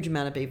huge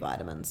amount of B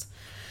vitamins.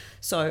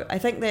 So I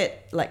think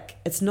that like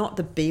it's not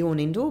the be all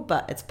and end all,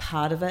 but it's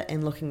part of it,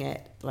 and looking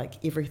at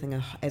like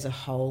everything as a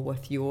whole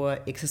with your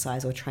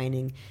exercise or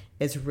training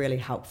is really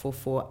helpful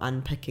for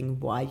unpicking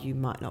why you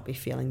might not be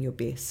feeling your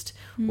best,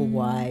 or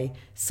why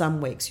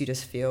some weeks you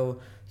just feel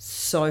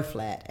so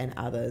flat and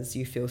others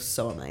you feel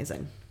so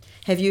amazing.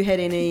 Have you had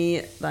any,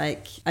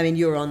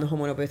 you're on the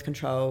hormonal birth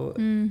control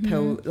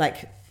pill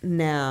like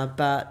now,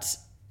 but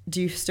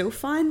do you still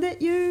find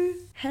that you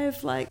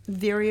have like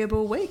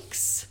variable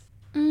weeks?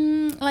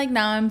 Like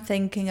now I'm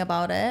thinking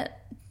about it.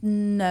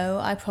 No,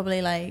 I probably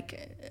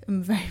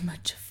am very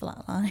much a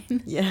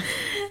flatline. Yeah.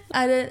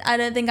 I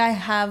don't think I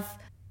have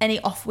any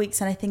off weeks,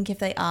 and I think if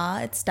they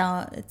are,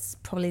 it's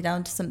probably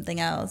down to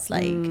something else,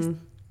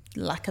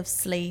 lack of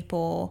sleep,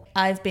 or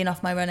I've been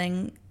off my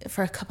running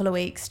for a couple of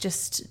weeks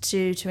just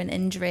due to an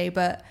injury,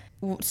 but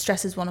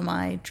stress is one of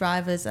my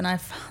drivers, and I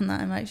found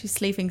that I'm actually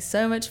sleeping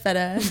so much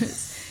better.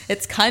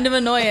 It's kind of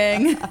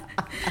annoying.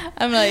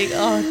 I'm like,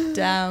 oh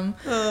damn.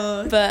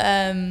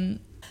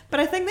 But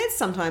I think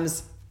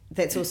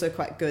that's also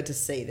quite good to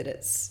see that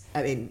it's,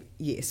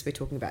 yes, we're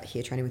talking about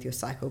hair training with your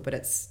cycle, but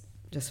it's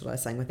just what I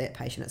was saying with that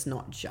patient, it's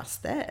not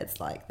just that, it's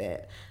like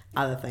that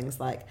other things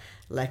like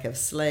lack of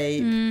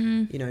sleep,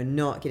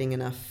 not getting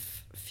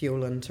enough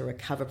fuel in to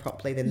recover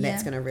properly, then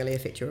that's going to really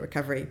affect your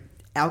recovery.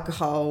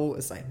 Alcohol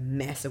is like a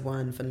massive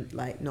one for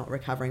like not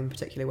recovering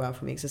particularly well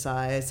from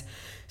exercise.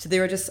 So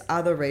there are just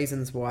other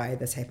reasons why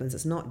this happens.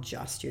 It's not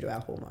just due to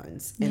our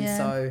hormones. And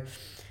so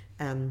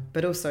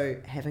but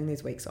also having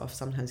these weeks off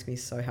sometimes can be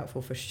so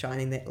helpful for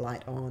shining that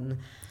light on.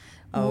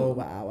 Oh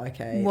wow,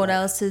 okay. What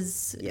else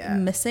is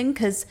missing?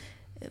 Because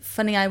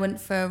funny, I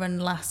went for a run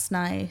last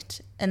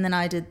night, and then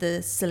I did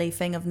the silly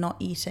thing of not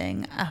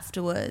eating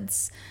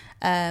afterwards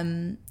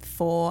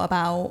for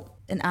about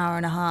an hour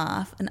and a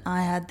half, and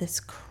I had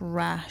this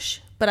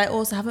crash. But I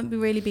also haven't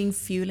really been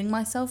fueling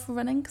myself for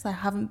running, because I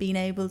haven't been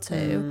able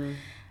to.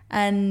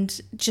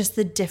 And just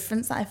the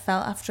difference that I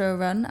felt after a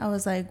run, I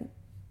was like,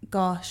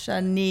 gosh,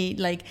 I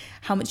need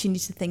how much you need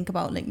to think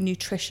about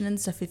nutrition and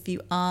stuff if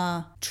you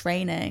are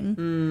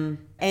training.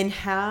 And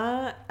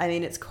how,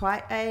 it's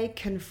quite a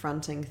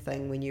confronting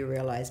thing when you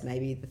realize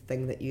maybe the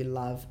thing that you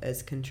love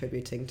is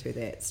contributing to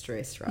that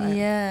stress, right?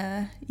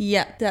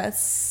 Yeah,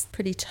 that's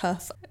pretty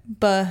tough.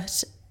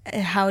 But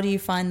how do you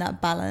find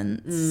that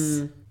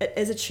balance? It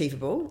is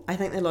achievable. I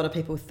think a lot of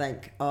people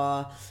think,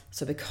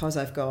 so because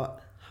I've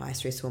got high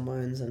stress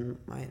hormones and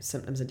my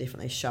symptoms are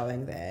definitely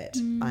showing that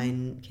I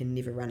can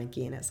never run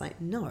again. It's like,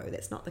 no,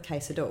 that's not the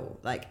case at all.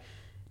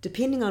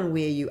 Depending on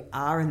where you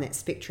are in that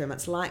spectrum,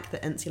 it's like the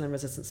insulin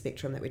resistant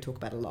spectrum that we talk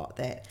about a lot,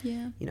 that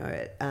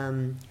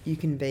you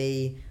can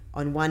be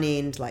on one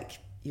end,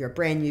 you're a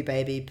brand new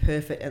baby,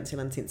 perfect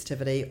insulin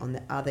sensitivity. On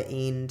the other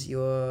end,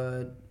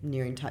 you're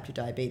nearing type 2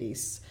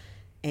 diabetes,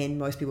 and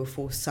most people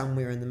fall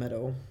somewhere in the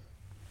middle.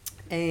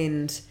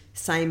 And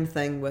same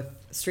thing with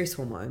stress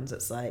hormones.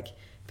 It's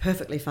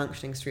perfectly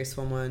functioning stress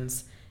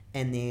hormones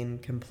and then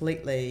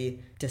completely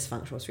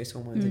dysfunctional stress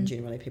hormones, and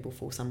generally people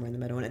fall somewhere in the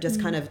middle. And it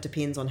just kind of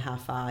depends on how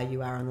far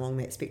you are along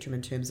that spectrum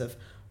in terms of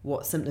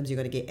what symptoms you're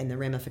going to get and the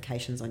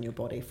ramifications on your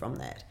body from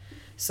that.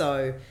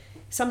 So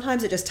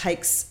sometimes it just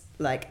takes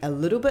a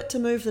little bit to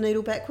move the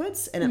needle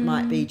backwards, and it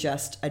might be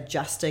just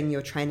adjusting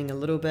your training a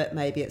little bit.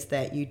 Maybe it's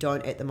that you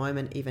don't at the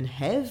moment even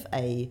have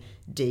a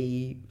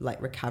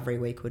recovery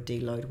week or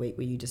deload week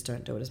where you just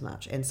don't do it as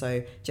much, and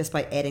so just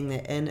by adding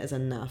that in is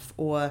enough.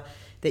 Or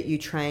that you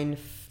train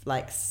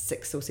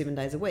 6 or 7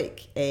 days a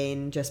week,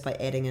 and just by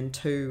adding in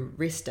 2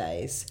 rest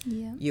days,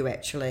 you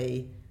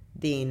actually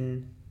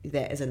then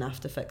that is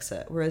enough to fix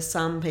it. Whereas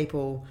some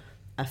people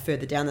are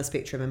further down the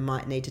spectrum and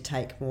might need to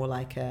take more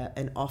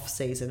an off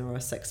season or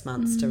a 6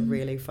 months to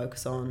really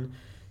focus on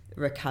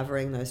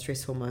recovering those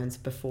stress hormones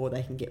before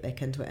they can get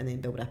back into it, and then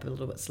build up a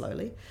little bit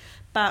slowly.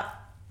 But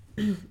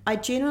I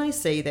generally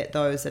see that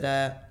those that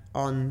are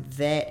on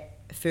that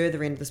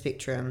further end of the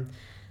spectrum,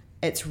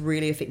 it's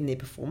really affecting their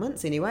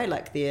performance anyway.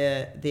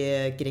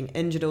 They're getting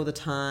injured all the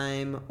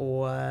time,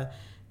 or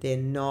they're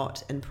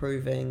not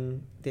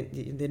improving,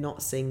 they're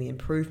not seeing the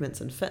improvements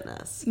in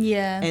fitness.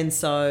 Yeah. And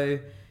so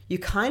you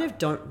kind of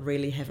don't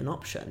really have an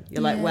option.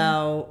 You're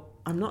well,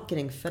 I'm not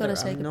getting fitter.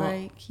 Gotta take a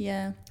break.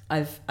 Yeah.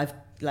 I've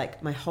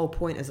like, my whole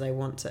point is that I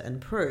want to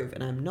improve,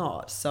 and I'm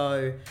not.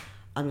 So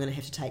I'm going to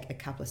have to take a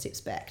couple of steps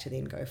back to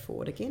then go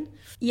forward again.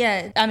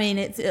 Yeah, I mean,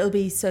 it'll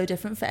be so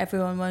different for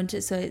everyone, won't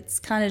it? So it's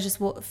kind of just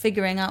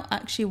figuring out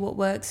actually what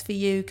works for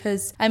you.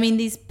 Because, I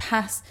mean,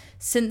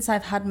 since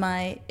I've had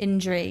my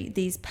injury,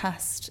 these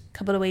past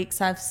couple of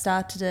weeks, I've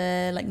started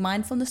a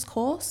mindfulness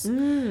course.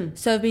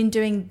 So I've been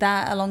doing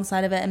that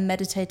alongside of it and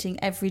meditating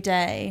every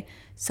day.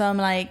 So I'm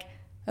like,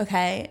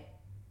 okay,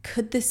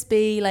 could this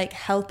be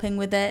helping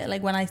with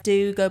it? When I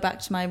do go back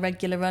to my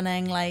regular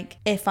running,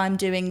 if I'm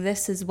doing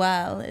this as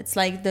well, it's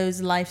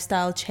those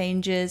lifestyle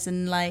changes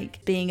and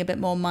being a bit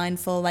more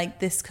mindful,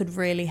 this could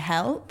really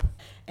help.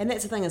 And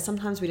that's the thing, is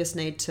sometimes we just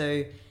need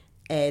to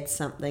add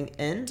something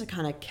in to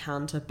kind of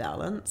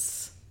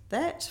counterbalance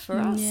that for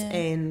us.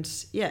 And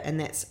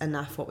that's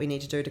enough what we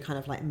need to do to kind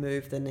of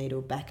move the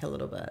needle back a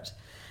little bit.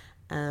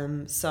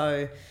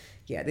 So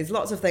yeah, there's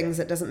lots of things.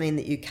 That doesn't mean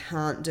that you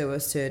can't do a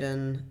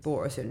certain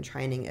sport or a certain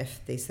training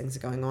if these things are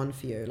going on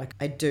for you.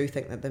 I do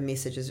think that the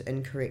message is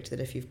incorrect,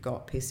 that if you've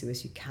got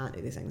PCOS, you can't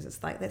do these things. It's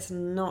that's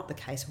not the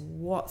case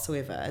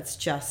whatsoever. It's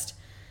just,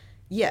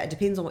 it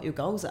depends on what your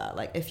goals are.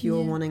 If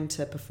you're wanting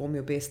to perform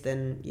your best,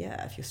 then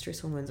if your stress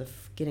hormones are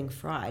getting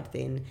fried,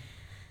 then,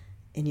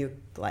 and you're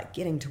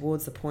getting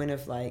towards the point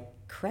of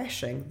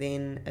crashing,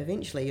 then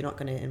eventually you're not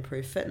going to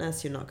improve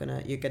fitness. You're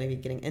going to be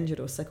getting injured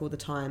or sick all the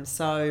time.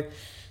 So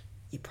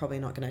you're probably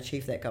not going to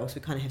achieve that goal. So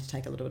we kind of have to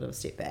take a little bit of a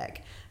step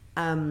back.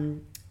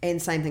 And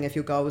same thing if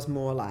your goal is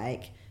more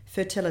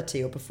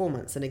fertility or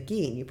performance. And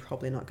again, you're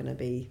probably not going to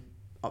be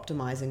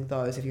optimizing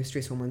those if your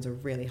stress hormones are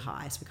really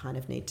high. So we kind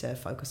of need to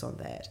focus on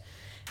that.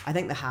 I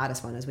think the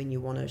hardest one is when you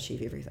want to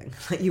achieve everything.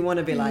 You want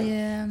to be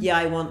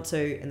I want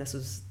to. And this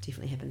was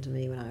definitely happened to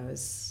me when I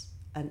was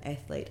an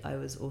athlete. I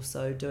was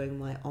also doing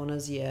my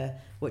honours year,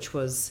 which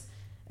was,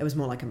 it was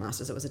more like a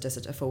master's. It was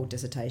a full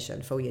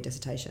year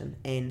dissertation.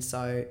 And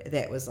so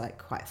that was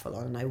quite full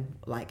on. And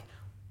I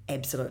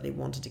absolutely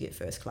wanted to get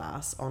first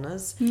class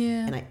honours.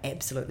 Yeah. And I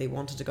absolutely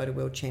wanted to go to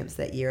World Champs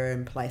that year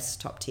and place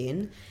top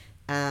 10.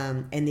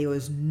 And there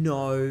was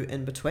no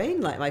in between.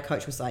 My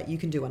coach was you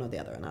can do one or the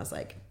other. And I was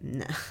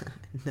nah,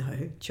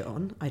 no,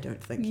 John, I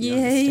don't think you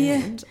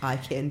understand. I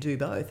can do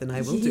both and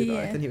I will do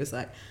both. And he was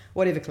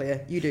whatever,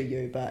 Claire, you do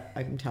you, but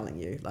I'm telling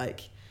you,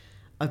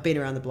 I've been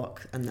around the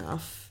block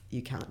enough.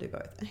 You can't do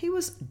both. And he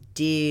was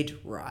dead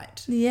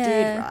right. Yeah.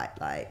 Dead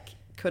right.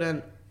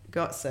 Couldn't,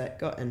 got sick,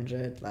 got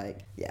injured,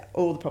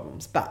 all the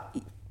problems. But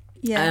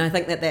and I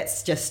think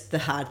that's just the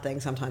hard thing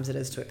sometimes it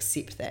is to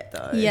accept that,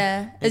 though.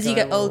 Yeah. As you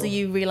get older,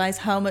 you realise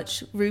how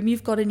much room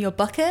you've got in your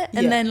bucket.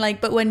 And then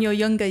but when you're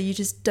younger, you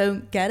just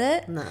don't get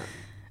it.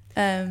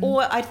 No.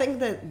 Or I think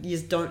that you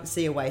just don't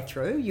see a way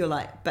through. You're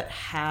but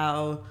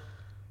how?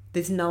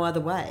 There's no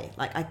other way.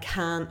 I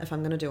can't, if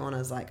I'm going to do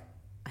honours, I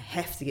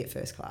have to get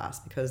first class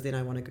because then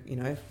I want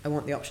to, I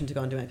want the option to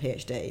go and do my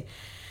PhD.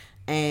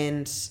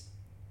 And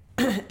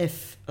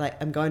if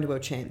I'm going to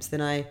World Champs,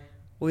 then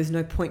there's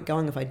no point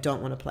going if I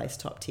don't want to place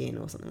top 10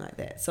 or something like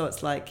that. So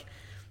it's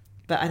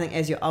but I think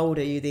as you're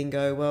older, you then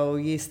go, well,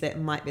 yes, that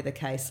might be the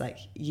case.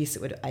 Yes,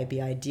 it would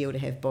be ideal to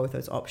have both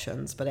those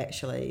options, but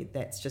actually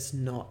that's just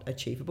not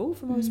achievable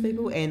for most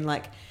people. And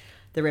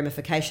the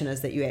ramification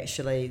is that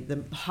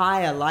the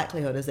higher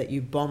likelihood is that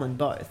you bomb in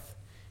both.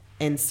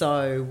 And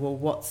so,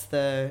 well,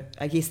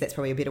 I guess that's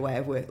probably a better way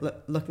of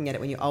looking at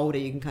it when you're older.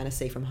 You can kind of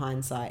see from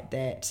hindsight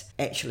that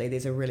actually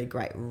there's a really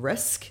great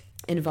risk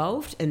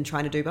involved in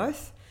trying to do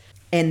both.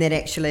 And that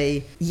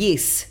actually,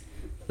 yes,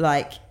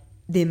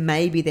 there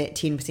may be that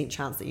 10%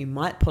 chance that you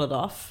might pull it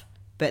off,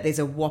 but there's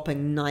a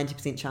whopping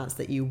 90% chance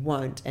that you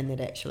won't, and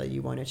that actually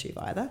you won't achieve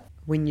either.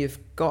 When you've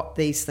got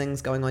these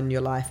things going on in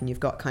your life and you've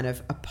got kind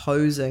of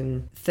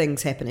opposing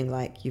things happening,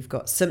 you've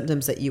got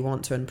symptoms that you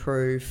want to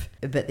improve,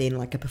 but then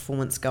a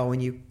performance goal,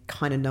 and you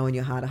kind of know in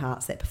your heart of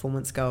hearts that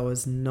performance goal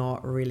is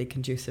not really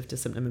conducive to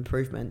symptom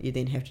improvement, you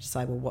then have to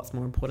decide, well, what's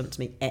more important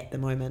to me at the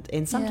moment?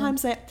 And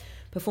sometimes that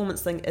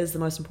performance thing is the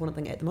most important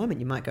thing at the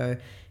moment. You might go,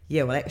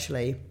 yeah, well,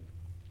 actually,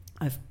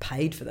 I've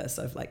paid for this.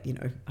 I've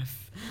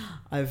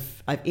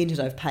I've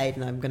entered, I've paid,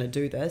 and I'm going to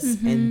do this.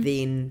 And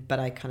then, but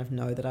I kind of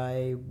know that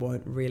I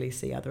won't really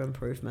see other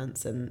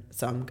improvements, and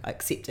so I'm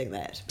accepting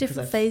that.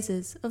 Different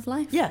phases of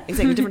life. Yeah,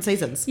 exactly. Different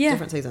seasons.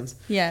 Different seasons.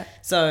 Yeah.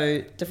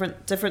 So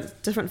different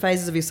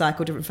phases of your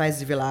cycle, different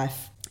phases of your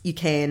life. You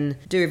can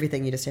do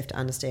everything. You just have to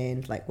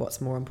understand what's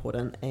more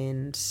important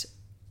and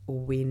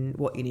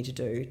what you need to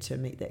do to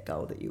meet that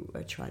goal that you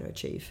are trying to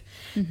achieve.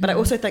 But I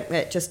also think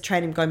that just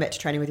going back to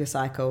training with your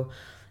cycle,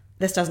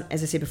 this doesn't,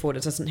 as I said before,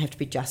 it doesn't have to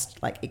be just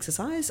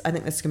exercise. I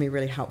think this is going to be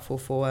really helpful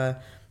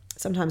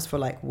sometimes for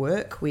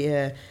work,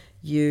 where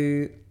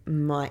you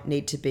might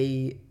need to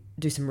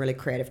do some really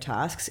creative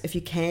tasks. If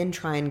you can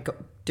try and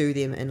do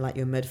them in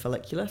your mid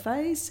follicular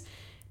phase,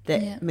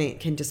 that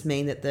can just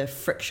mean that the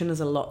friction is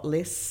a lot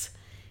less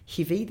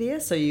heavy there,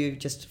 so you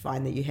just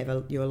find that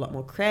you're a lot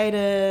more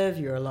creative,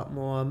 you're a lot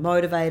more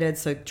motivated,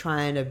 so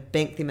trying to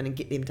bank them in and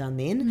get them done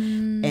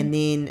then. And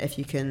then if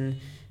you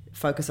can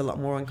focus a lot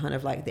more on kind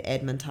of like the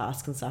admin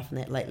tasks and stuff in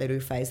that late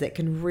luteal phase, that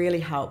can really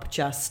help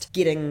just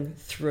getting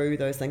through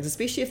those things,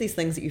 especially if there's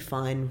things that you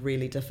find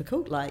really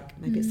difficult, like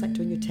maybe it's like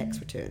doing your tax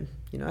return.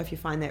 You know, if you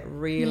find that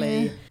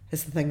really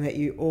is the thing that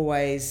you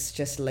always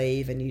just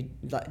leave and you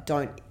like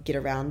don't get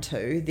around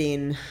to,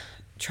 then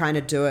trying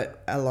to do it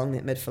along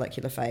that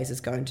mid-follicular phase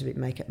is going to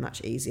make it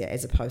much easier,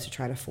 as opposed to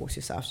trying to force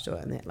yourself to do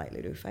it in that late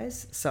luteal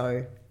phase.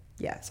 So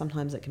yeah,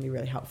 sometimes it can be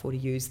really helpful to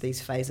use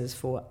these phases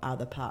for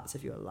other parts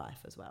of your life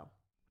as well.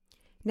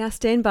 Now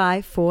stand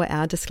by for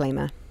our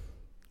disclaimer.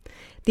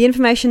 The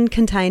information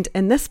contained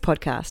in this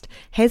podcast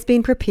has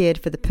been prepared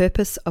for the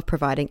purpose of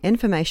providing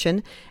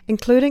information,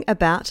 including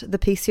about the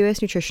PCOS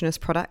nutritionist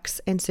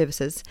products and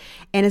services,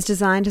 and is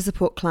designed to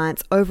support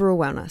clients' overall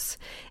wellness.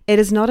 It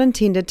is not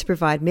intended to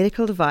provide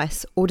medical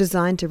advice or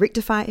designed to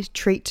rectify,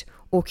 treat,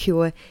 or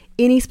cure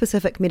any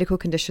specific medical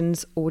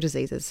conditions or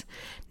diseases.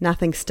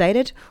 Nothing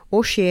stated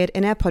or shared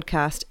in our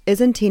podcast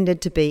is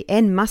intended to be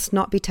and must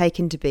not be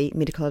taken to be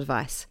medical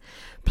advice.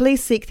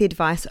 Please seek the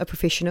advice of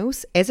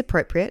professionals as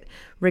appropriate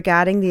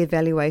regarding the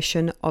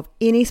evaluation of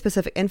any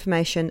specific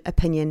information,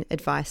 opinion,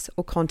 advice,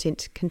 or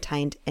content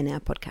contained in our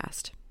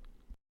podcast.